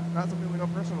 Not somebody we know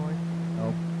personally.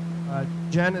 Nope.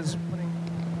 Jen is putting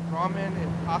ramen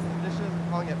in pasta dishes and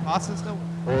calling it pasta still.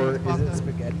 Or is pasta. it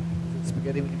spaghetti? Is it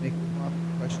spaghetti when you make it with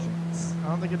ramen? Questions. I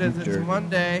don't think it is. Future. It's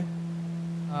Monday.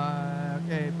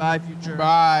 Okay, bye, Future.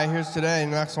 Bye. Here's today.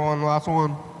 Next one. Last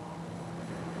one.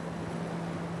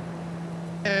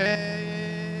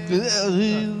 Hey. The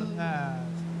past.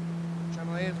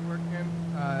 Channel A is working.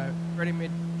 Freddy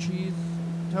made cheese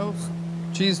toast.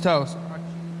 Cheese toast.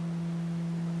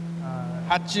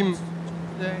 Hachim.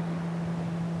 Tuesday.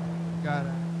 Got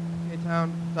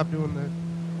K-Town. Stop doing the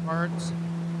cards.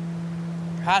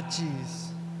 Hot cheese.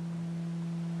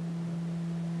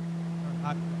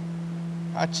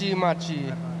 Hachi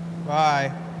machi.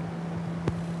 Bye.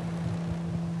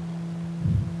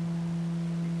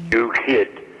 You get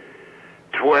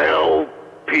 12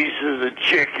 pieces of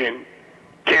chicken,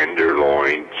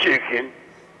 tenderloin chicken,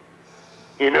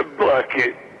 in a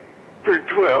bucket for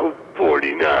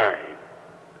 $12.49.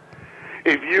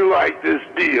 If you like this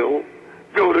deal,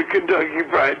 go to Kentucky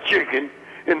Fried Chicken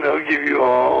and they'll give you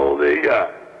all they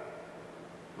got.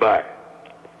 Bye.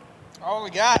 All we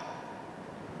got.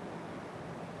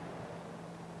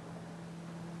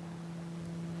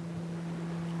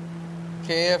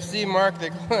 KFC, Mark.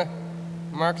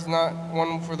 Mark's not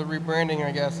one for the rebranding,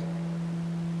 I guess.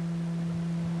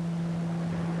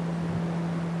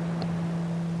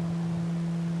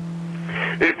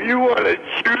 If you want a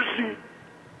juicy,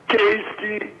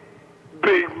 tasty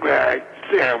Big Mac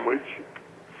sandwich,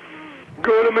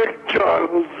 go to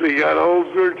McDonald's. They got all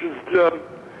sorts of stuff.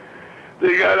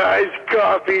 They got iced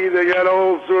coffee. They got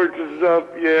all sorts of stuff.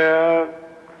 Yeah.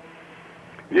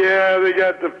 Yeah, they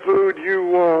got the food you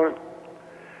want.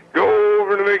 Go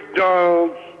over to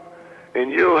McDonald's and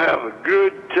you'll have a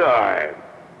good time.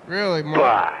 Really, Mark?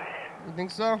 Bye. You think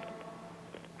so?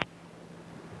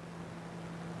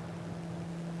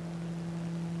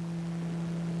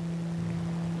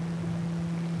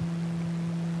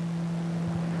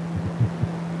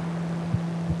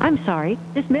 I'm sorry,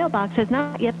 this mailbox has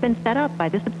not yet been set up by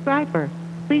the subscriber.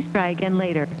 Please try again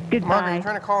later. Goodbye. Mark, are you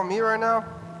trying to call me right now?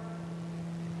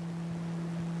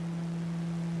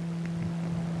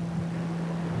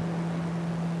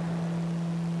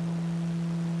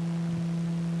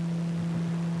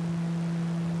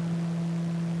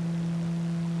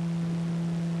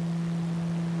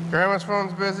 Grandma's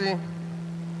phone's busy.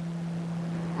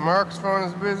 Mark's phone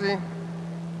is busy.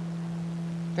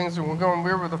 Things are going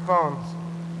weird with the phones.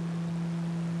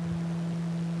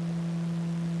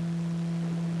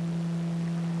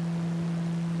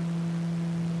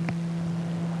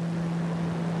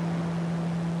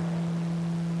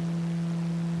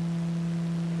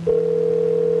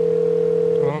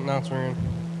 Oh, now it's ringing.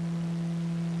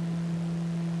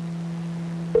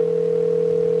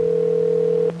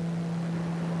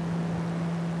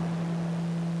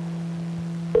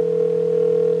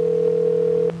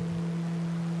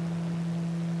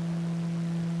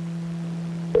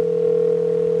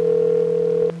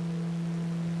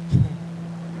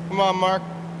 Come on, Mark.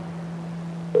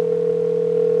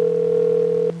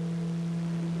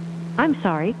 I'm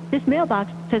sorry, this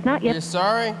mailbox has not yet... You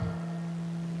sorry?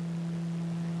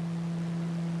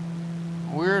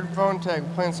 Weird phone tag.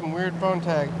 We're playing some weird phone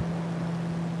tag.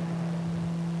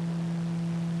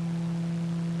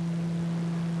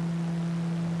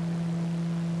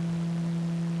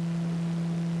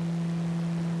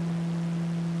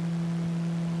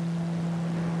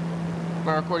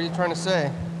 Mark, what are you trying to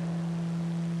say?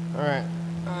 All right.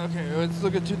 Okay, let's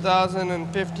look at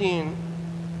 2015,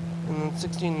 and then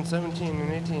 16, and 17,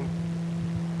 and 18.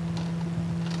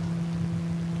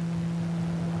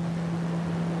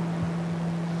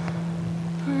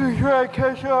 Try to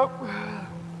catch up.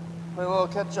 Play a little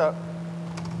catch up.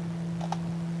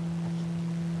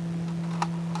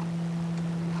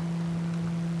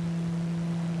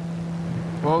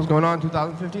 What was going on in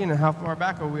 2015, and how far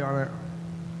back are we on it?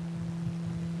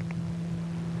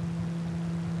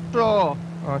 So,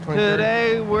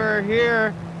 today we're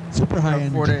here. Super high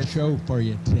energy show for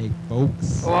you today,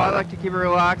 folks. Well, I like to keep it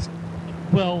relaxed.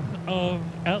 Well,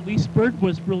 at least Bird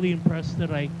was really impressed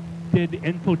that I did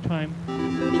info time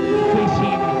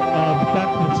facing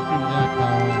Bethel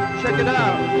Street. Check it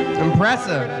out.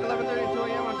 Impressive. At 11:32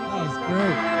 a.m. on TV. That's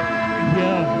great.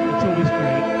 Yeah, it's always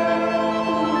great.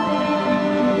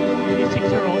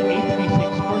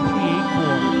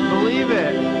 360-836-4384. Believe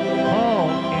it. Call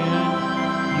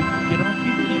and you can get on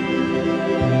TV.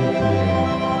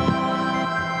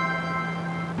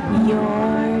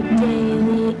 Your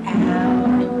daily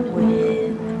out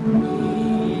with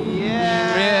me.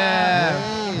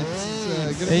 Yeah.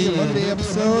 It's going to be a Monday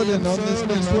episode, and on this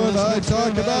next one, I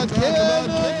talk about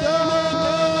Canada.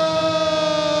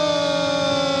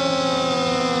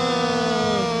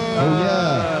 Oh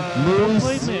yeah,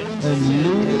 Moose and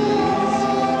Looney.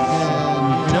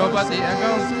 You know about the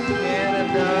Echoes?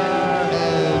 Canada.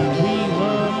 And We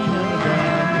love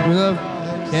Canada. We love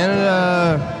Canada.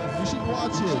 you should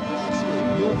watch it.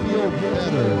 You'll feel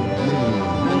better.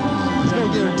 There's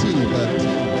no guarantee, but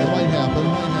it might happen.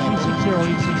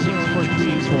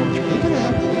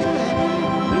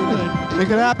 360-836-4384. It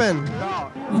could happen.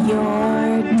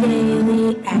 Your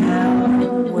daily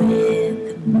out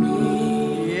with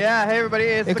me. Yeah. Yeah, hey everybody.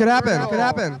 It's It the could happen. It Goodwill. could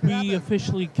happen. We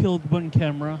officially killed one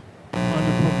camera on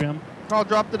the program. Carl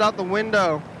dropped it out the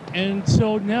window. And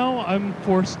so now I'm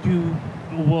forced to,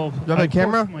 well, Drop a I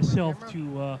camera? forced myself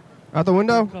to Out the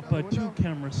window? hook up a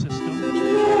 2-camera system. On the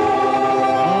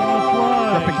fly.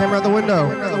 Drop the camera out the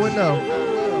window. Out the window.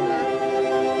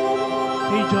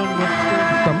 Hey, John Webster.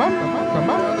 Come on. Come on. Come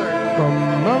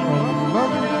on. Come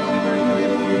on.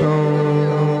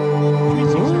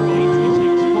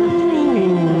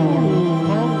 360-836-4384.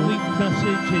 Call, leave a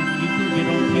message, and you can get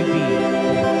on TV.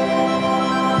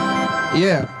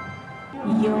 Yeah.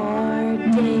 Your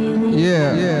daily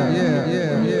Yeah.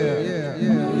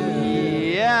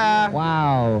 Yeah.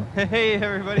 Wow. Hey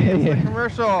everybody. It's the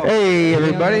commercial. Hey,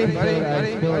 everybody.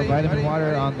 I spilled our vitamin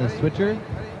water on the switcher. We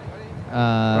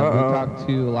talked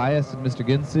to Elias and Mr.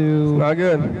 Ginsu. Not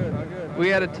good. We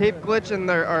had a tape glitch and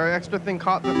our extra thing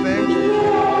caught the thing. All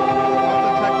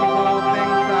the technical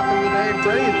things happened today.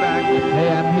 Freddy's back. Hey,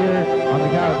 I'm here on the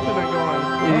couch. How's it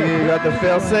going? You got the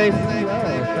fail safe.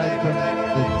 Aside from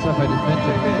the stuff I just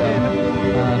mentioned.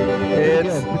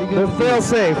 It's the fail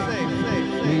safe.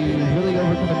 We really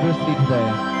overcome adversity today.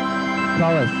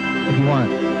 Call us if you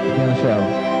want to be on the show.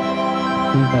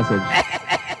 Please message.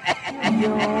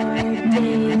 your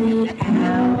daily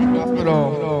Hospital.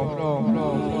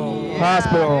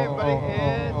 Hospital.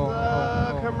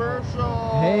 Commercial.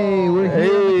 Hey, we're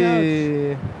here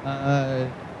Hey. on the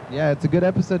couch. Yeah, it's a good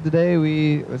episode today.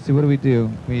 Let's see, what do?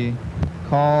 We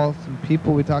call some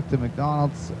people. We talk to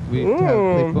McDonald's. We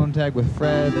play phone tag with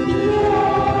Fred. Looking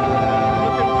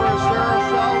for a Sarah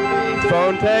selfie.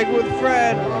 Phone tag with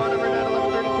Fred. We're on every night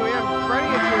 11:32 a.m. Freddy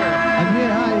is here. I'm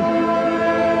here. Hi.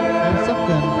 There's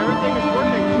something. Everything is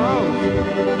working.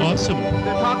 Pros. Awesome.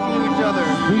 They're talking to each other.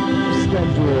 Sleep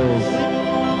schedules.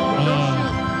 Don't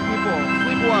shoot people.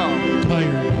 Sleep well.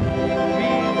 Tired.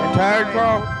 Tired,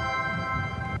 Carl?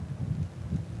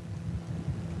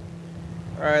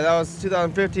 All right, that was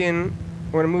 2015.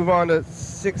 We're gonna move on to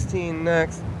 16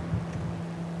 next.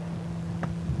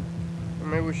 Or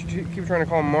maybe we should keep trying to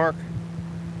call Mark.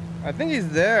 I think he's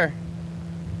there.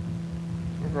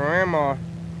 Grandma.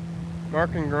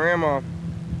 Mark and Grandma.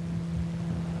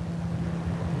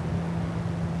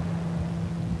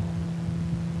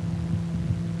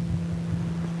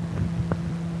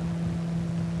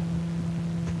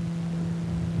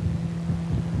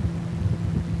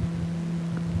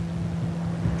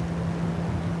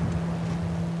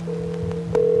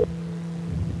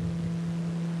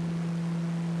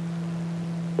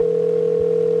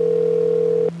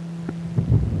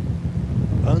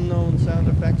 Unknown sound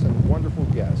effects and wonderful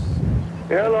guests.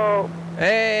 Hello.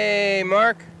 Hey,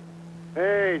 Mark.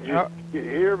 Hey, did you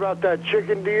hear about that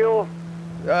chicken deal?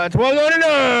 It's well going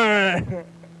on.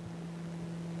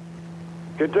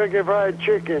 Kentucky Fried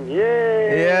Chicken,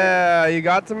 yay! Yeah, you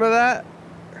got some of that?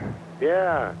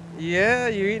 Yeah. Yeah,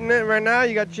 you eating it right now?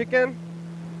 You got chicken?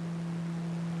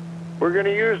 We're gonna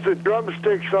use the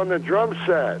drumsticks on the drum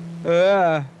set.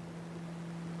 Yeah.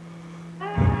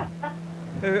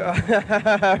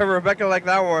 Rebecca liked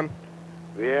that one.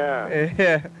 Yeah.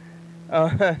 Yeah.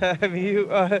 Have you?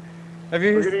 We're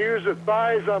gonna use the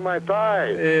thighs on my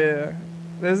thighs. Yeah.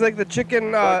 There's like the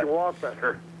chicken. So I can walk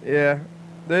better. Yeah.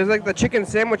 There's like the chicken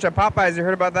sandwich at Popeyes. You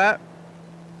heard about that?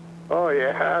 Oh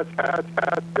yeah, that's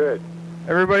good.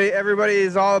 Everybody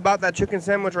is all about that chicken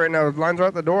sandwich right now. The lines are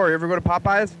out the door. You ever go to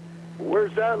Popeyes?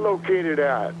 Where's that located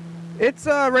at? It's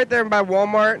right there by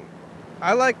Walmart.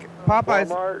 I like Popeyes.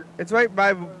 Walmart? It's right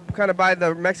by by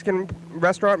the Mexican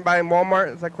restaurant by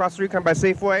Walmart. It's like across the street, kind of by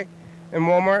Safeway and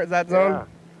Walmart. Is that zone? Yeah.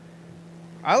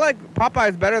 I like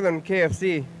Popeyes better than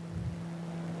KFC.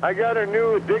 I got a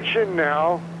new addiction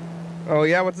now. Oh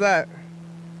yeah, what's that?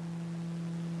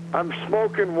 I'm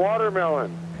smoking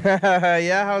watermelon.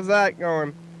 Yeah, how's that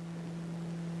going?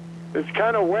 It's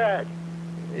kind of wet.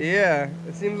 Yeah,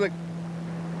 it seems like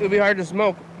it'll be hard to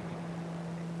smoke.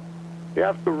 You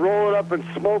have to roll it up and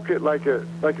smoke it like a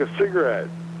cigarette.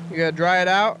 You gotta dry it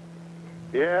out,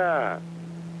 Yeah.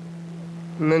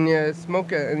 and then you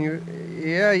smoke it, and you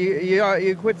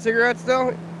quit cigarettes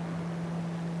still?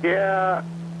 Yeah.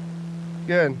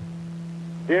 Good.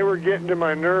 They were getting to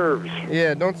my nerves.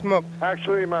 Yeah, don't smoke.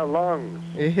 Actually, my lungs.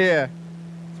 Yeah,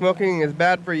 smoking is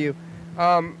bad for you.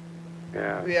 Yeah.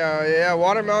 Yeah,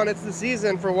 watermelon. It's the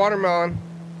season for watermelon.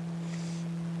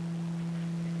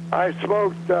 I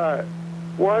smoked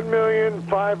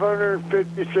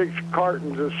 1,556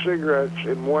 cartons of cigarettes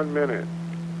in 1 minute.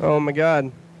 Oh my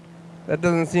God, that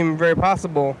doesn't seem very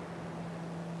possible.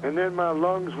 And then my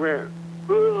lungs went.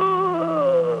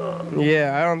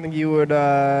 Yeah, I don't think you would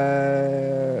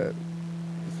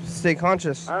stay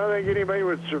conscious. I don't think anybody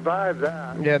would survive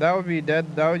that. Yeah, that would be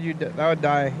dead. That would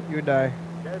die. You would die.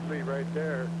 Deadly right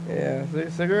there. Yeah,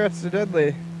 cigarettes are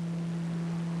deadly.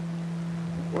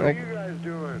 What are you guys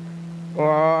doing? Well,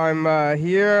 I'm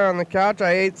here on the couch.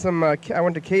 I ate some. I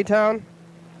went to K-Town.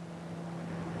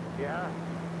 Yeah.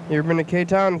 You ever been to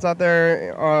K-Town? It's out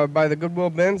there by the Goodwill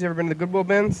bins. You ever been to the Goodwill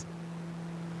bins?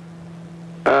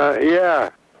 Yeah.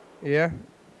 Yeah.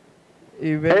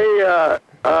 You been? Hey,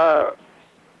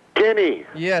 Kenny.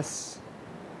 Yes.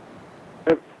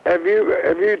 Have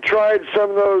you tried some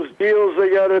of those deals they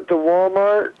got at the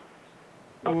Walmart?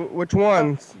 Which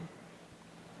ones?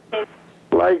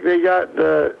 Like they got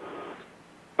the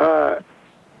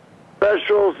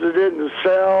specials that didn't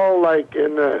sell, like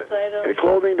in the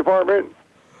clothing department.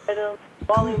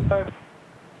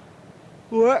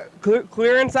 What?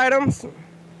 Clearance items?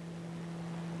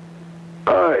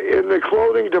 In the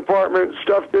clothing department,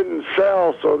 stuff didn't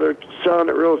sell, so they're selling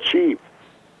it real cheap.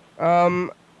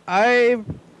 I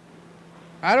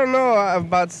don't know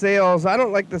about sales. I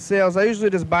don't like the sales. I usually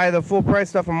just buy the full price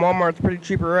stuff from Walmart. It's pretty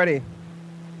cheap already.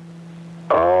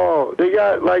 Oh, they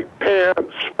got like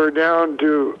pants for down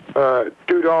to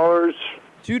 $2.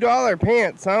 $2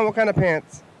 pants, huh? What kind of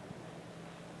pants?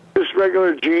 Just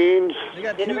regular jeans. They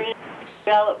got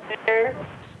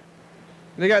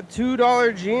They got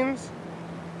 $2 jeans?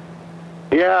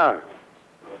 Yeah.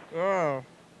 Oh.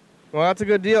 Well, that's a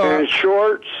good deal. And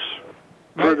shorts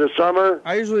for the summer.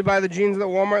 I usually buy the jeans at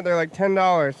Walmart. They're like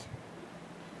 $10.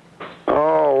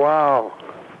 Oh, wow.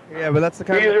 Yeah, but that's the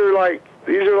kind These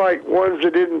are like ones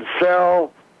that didn't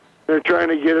sell. They're trying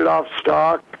to get it off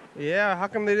stock. Yeah, how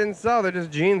come they didn't sell? They're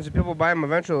just jeans. People buy them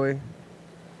eventually.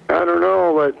 I don't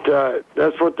know, but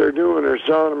that's what they're doing. They're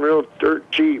selling them real dirt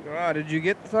cheap. Oh, did you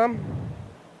get some?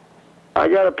 I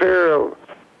got a pair of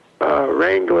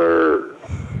Wrangler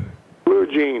blue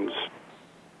jeans.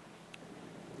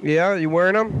 Yeah, you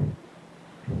wearing them?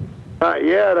 Not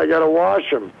yet. I got to wash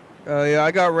them. Yeah,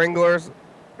 I got Wranglers.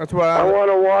 That's what I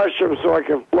want to wash them so I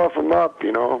can fluff them up,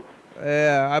 you know.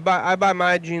 Yeah, I buy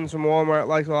my jeans from Walmart,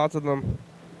 like lots of them.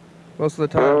 Most of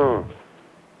the time. Oh.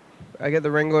 I get the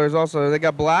Wranglers also. They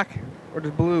got black or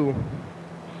just blue?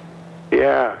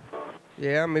 Yeah.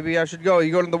 Yeah, maybe I should go.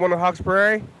 You go to the one in Hawks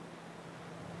Prairie?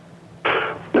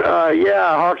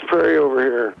 Yeah, Hawks Prairie over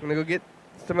here. I'm gonna go get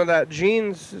some of that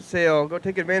jeans sale. Go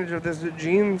take advantage of this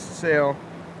jeans sale.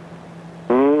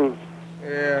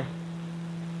 Yeah.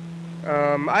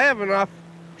 I have enough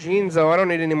jeans though. I don't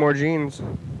need any more jeans.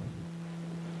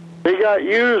 They got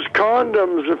used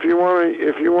condoms if you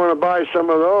want to buy some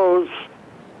of those.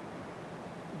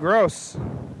 Gross.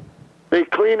 They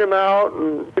clean them out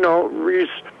and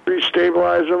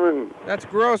restabilize them and. That's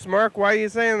gross, Mark. Why are you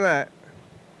saying that?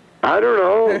 I don't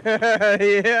know.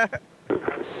 Yeah.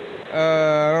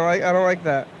 I don't like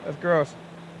that. That's gross.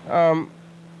 Well,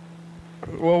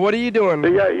 what are you doing?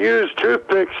 They got used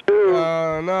toothpicks too.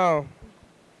 No.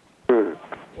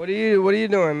 What are you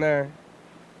doing there?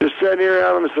 Just sitting here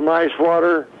having some ice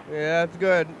water. Yeah, that's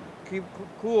good. Keep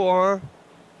cool, huh?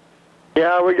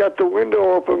 Yeah, we got the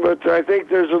window open, but I think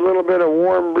there's a little bit of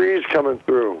warm breeze coming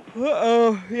through.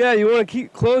 Uh-oh. Yeah, you want to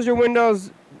close your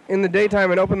windows in the daytime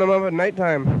and open them up at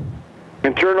nighttime.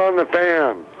 And turn on the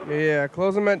fan. Yeah,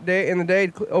 close them in the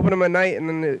day, open them at night, and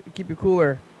then they keep you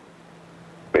cooler.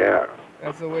 Yeah.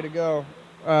 That's the way to go.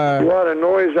 A lot of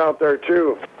noise out there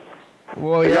too.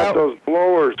 Well, they yeah. got those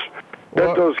blowers.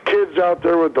 Got those kids out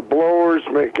there with the blowers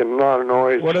making a lot of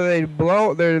noise. What do they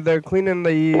blow? They're cleaning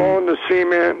the... Blowing the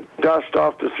cement, dust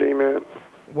off the cement.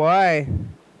 Why?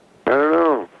 I don't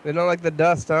know. They don't like the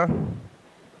dust, huh?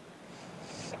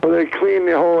 Well, they clean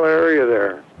the whole area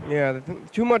there. Yeah,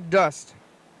 too much dust.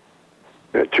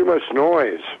 Yeah, too much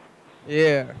noise.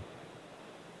 Yeah.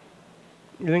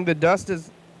 You think the dust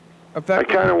is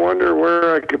affecting... I kind of wonder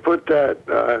where I could put that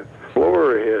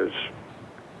blower of his.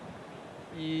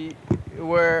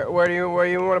 Where do you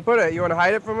want to put it? You want to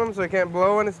hide it from him so he can't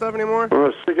blow any stuff anymore? I'm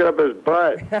going to stick it up his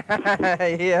butt.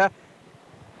 Yeah.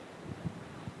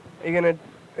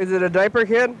 Is it a diaper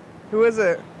kid? Who is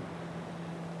it?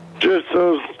 Just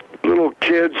those little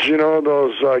kids,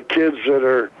 those kids that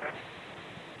are,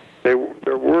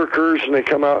 they're workers and they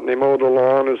come out and they mow the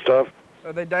lawn and stuff.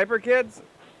 Are they diaper kids?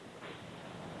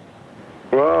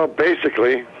 Well,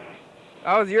 basically.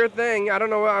 That was your thing. I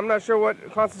don't know. I'm not sure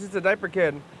what constitutes a diaper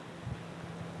kid.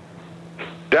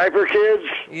 Diaper kids?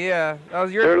 Yeah, that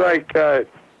was your They're thing. like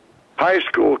high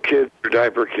school kids or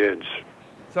diaper kids.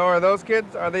 So are those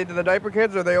kids, are they the diaper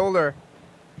kids or are they older?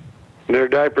 They're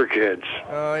diaper kids.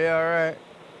 Oh, yeah, all right.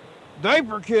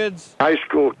 Diaper kids? High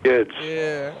school kids.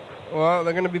 Yeah. Well,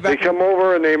 they're going to be back. They come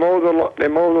over and they mow the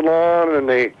lawn and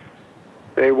they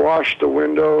They wash the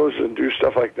windows and do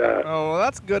stuff like that. Oh, well,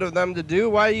 that's good of them to do.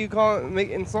 Why are you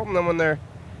insulting them when they're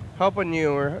helping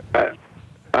you? Or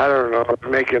I don't know,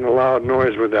 making a loud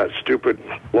noise with that stupid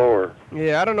blower.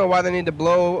 yeah, I don't know why they need to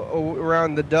blow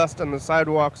around the dust on the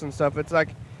sidewalks and stuff. It's like,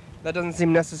 that doesn't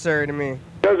seem necessary to me.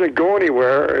 It doesn't go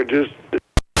anywhere. It just...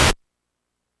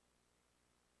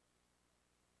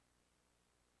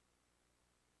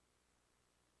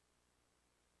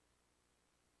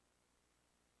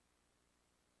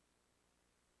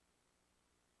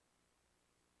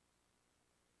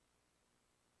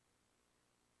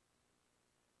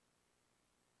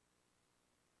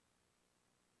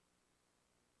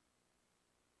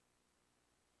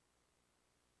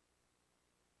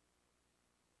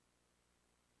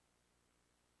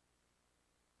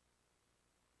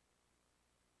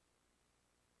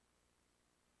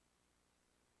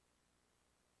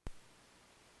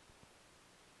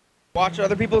 Watch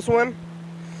other people swim?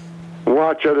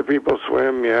 Watch other people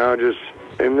swim, yeah,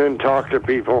 and then talk to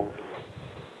people.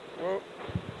 Well,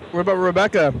 what about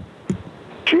Rebecca?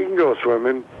 She can go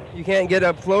swimming. You can't get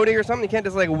a floaty or something? You can't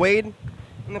just like wade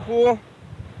in the pool?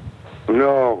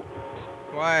 No.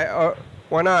 Why?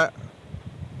 Why not?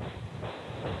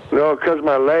 No, 'cause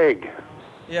my leg.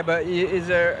 Yeah, but is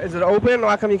it open?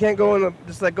 How come you can't go in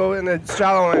the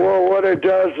shallow end? Well, what it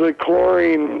does, the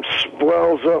chlorine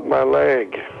swells up my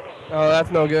leg. Oh,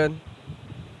 that's no good.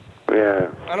 Yeah.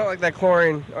 I don't like that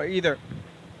chlorine either.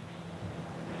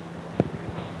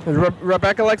 Does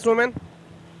Rebecca like swimming?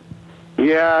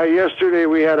 Yeah, yesterday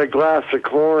we had a glass of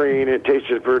chlorine. It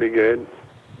tasted pretty good.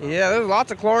 Yeah, there's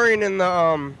lots of chlorine in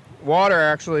the water,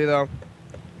 actually, though.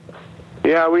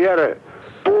 Yeah, we had a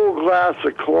full glass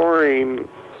of chlorine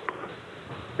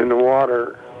in the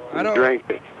water. Drank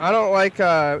it. I don't like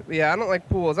I don't like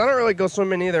pools. I don't really go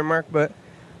swimming either, Mark, but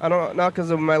not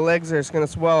because of my legs are just gonna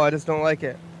swell. I just don't like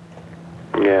it.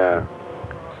 Yeah.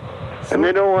 And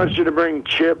they don't want you to bring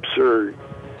chips or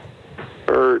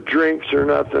drinks or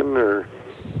nothing, or...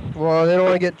 Well, they don't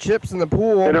want to get chips in the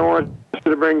pool. They don't want you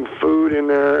to bring food in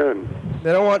there, and...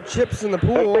 They don't want chips in the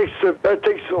pool. That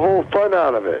takes the whole fun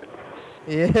out of it.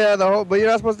 Yeah, but you're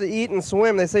not supposed to eat and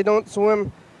swim. They say don't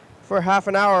swim for half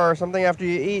an hour or something after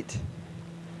you eat.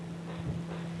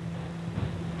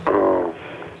 Oh.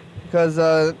 Because,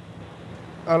 I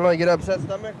don't know, you get an upset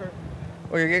stomach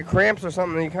or you get cramps or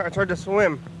something. It's hard to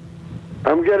swim.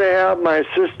 I'm going to have my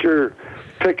sister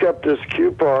pick up this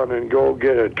coupon and go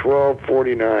get a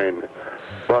 $12.49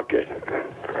 bucket.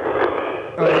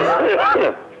 Oh,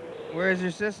 yeah. Where's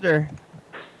your sister?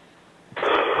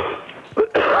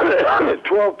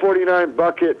 $12.49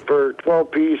 bucket for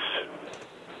 12-piece.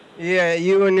 Yeah,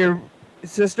 you and your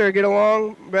sister get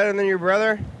along better than your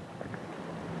brother?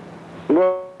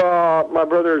 Well, my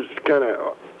brother's kind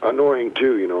of annoying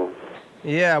too, you know.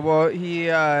 Yeah, well, I'm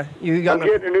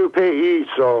getting a new payee,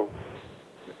 so.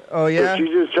 Oh yeah. So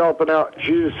she's just helping out.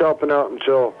 She's just helping out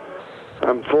until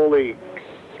I'm fully,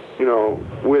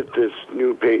 with this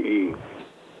new payee.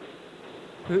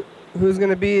 Who's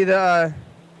gonna be the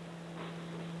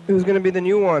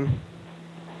new one?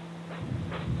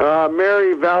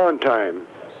 Mary Valentine.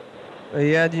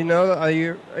 Yeah, do you know? Are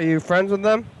you friends with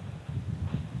them?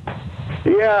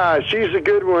 Yeah, she's a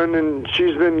good one, and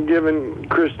she's been giving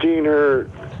Christine her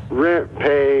rent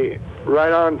pay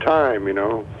right on time,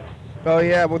 Oh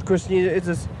yeah, with Christine, it's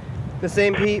just the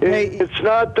same pay. It's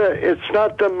not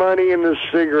the money and the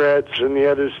cigarettes and the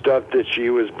other stuff that she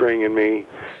was bringing me.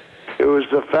 It was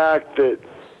the fact that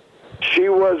she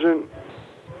wasn't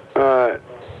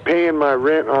paying my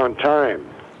rent on time.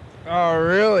 Oh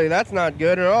really? That's not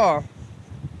good at all.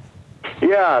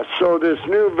 Yeah, so this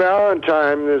new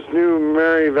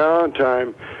Mary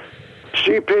Valentine,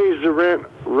 she pays the rent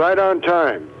right on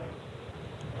time.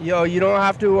 Yo, you don't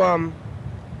have to, I'm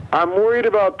worried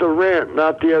about the rent,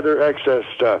 not the other excess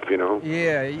stuff,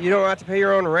 Yeah, you don't have to pay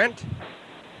your own rent?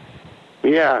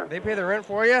 Yeah. They pay the rent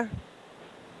for you?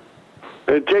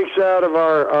 It takes out of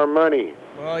our money.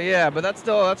 Well, yeah, but that's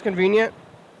convenient.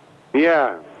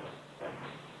 Yeah.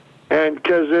 And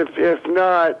because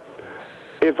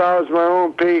if I was my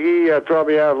own payee, I'd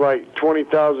probably have like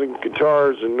 20,000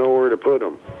 guitars and nowhere to put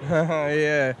them.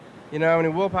 Yeah. You don't have any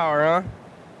willpower, huh?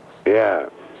 Yeah.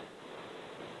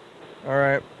 All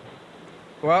right.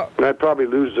 Well. And I'd probably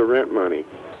lose the rent money.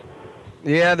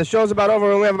 Yeah, the show's about over.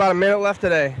 We only have about a minute left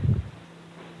today.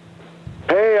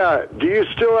 Hey, do you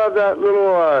still have that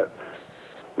little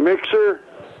mixer?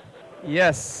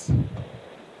 Yes.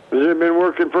 Has it been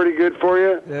working pretty good for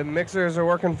you? The mixers are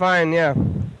working fine, yeah.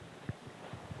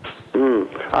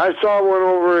 I saw one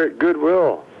over at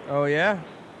Goodwill. Oh, yeah?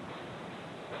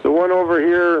 The one over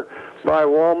here by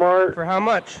Walmart. For how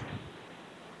much?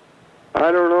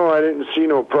 I don't know. I didn't see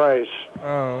no price.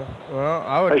 Oh, well,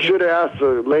 I should have asked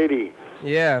the lady.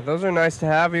 Yeah, those are nice to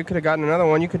have. You could have gotten another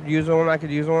one. You could use one. I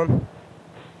could use one.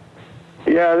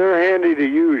 Yeah, they're handy to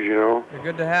use, you know. They're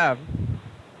good to have.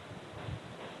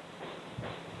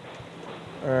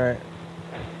 All right.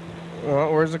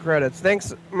 Well, where's the credits?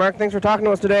 Thanks, Mark. Thanks for talking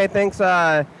to us today. Thanks,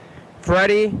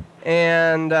 Freddy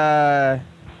and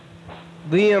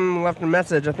Liam left a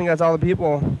message. I think that's all the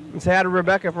people. And say hi to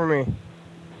Rebecca for me.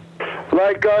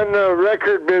 Like on the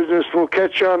record business, we'll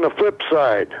catch you on the flip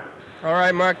side. All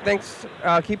right, Mark. Thanks.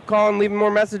 Keep calling, leaving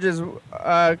more messages.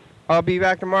 I'll be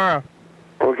back tomorrow.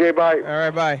 Okay, bye. All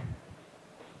right, bye.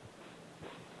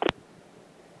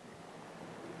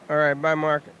 All right, bye,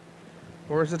 Mark.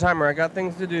 Where's the timer? I got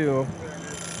things to do.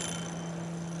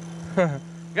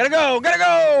 Gotta go! Gotta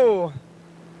go!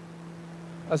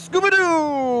 A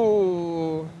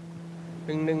Scooby-Doo!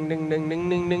 Ding, ding, ding, ding, ding,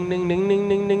 ding, ding, ding, ding, ding,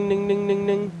 ding, ding, ding, ding, ding,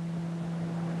 ding.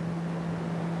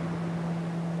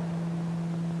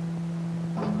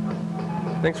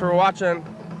 Thanks for watching.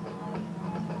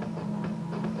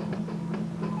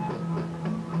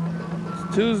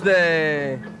 It's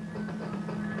Tuesday.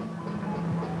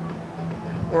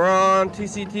 We're on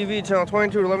TCTV channel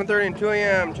 22 at 11:30 and 2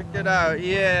 a.m. Check it out.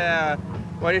 Yeah.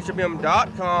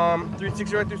 YDHWM.com.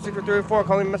 360-364.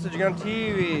 Call me a message on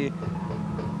TV.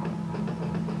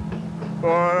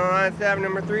 109.7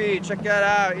 number 3. Check that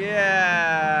out.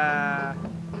 Yeah.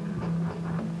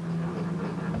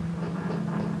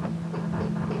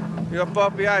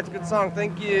 UFOPI, it's a good song.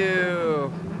 Thank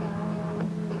you.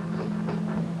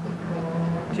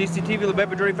 TCTV, the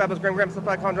Baby Dirty Fabulous Graham Graham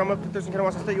Supply Con Drama, Thurston, Canada,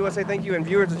 Washington State, USA. Thank you. And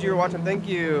viewers, as you're watching, thank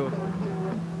you.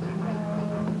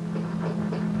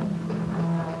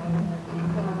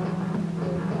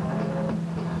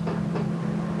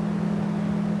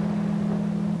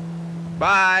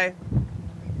 Bye.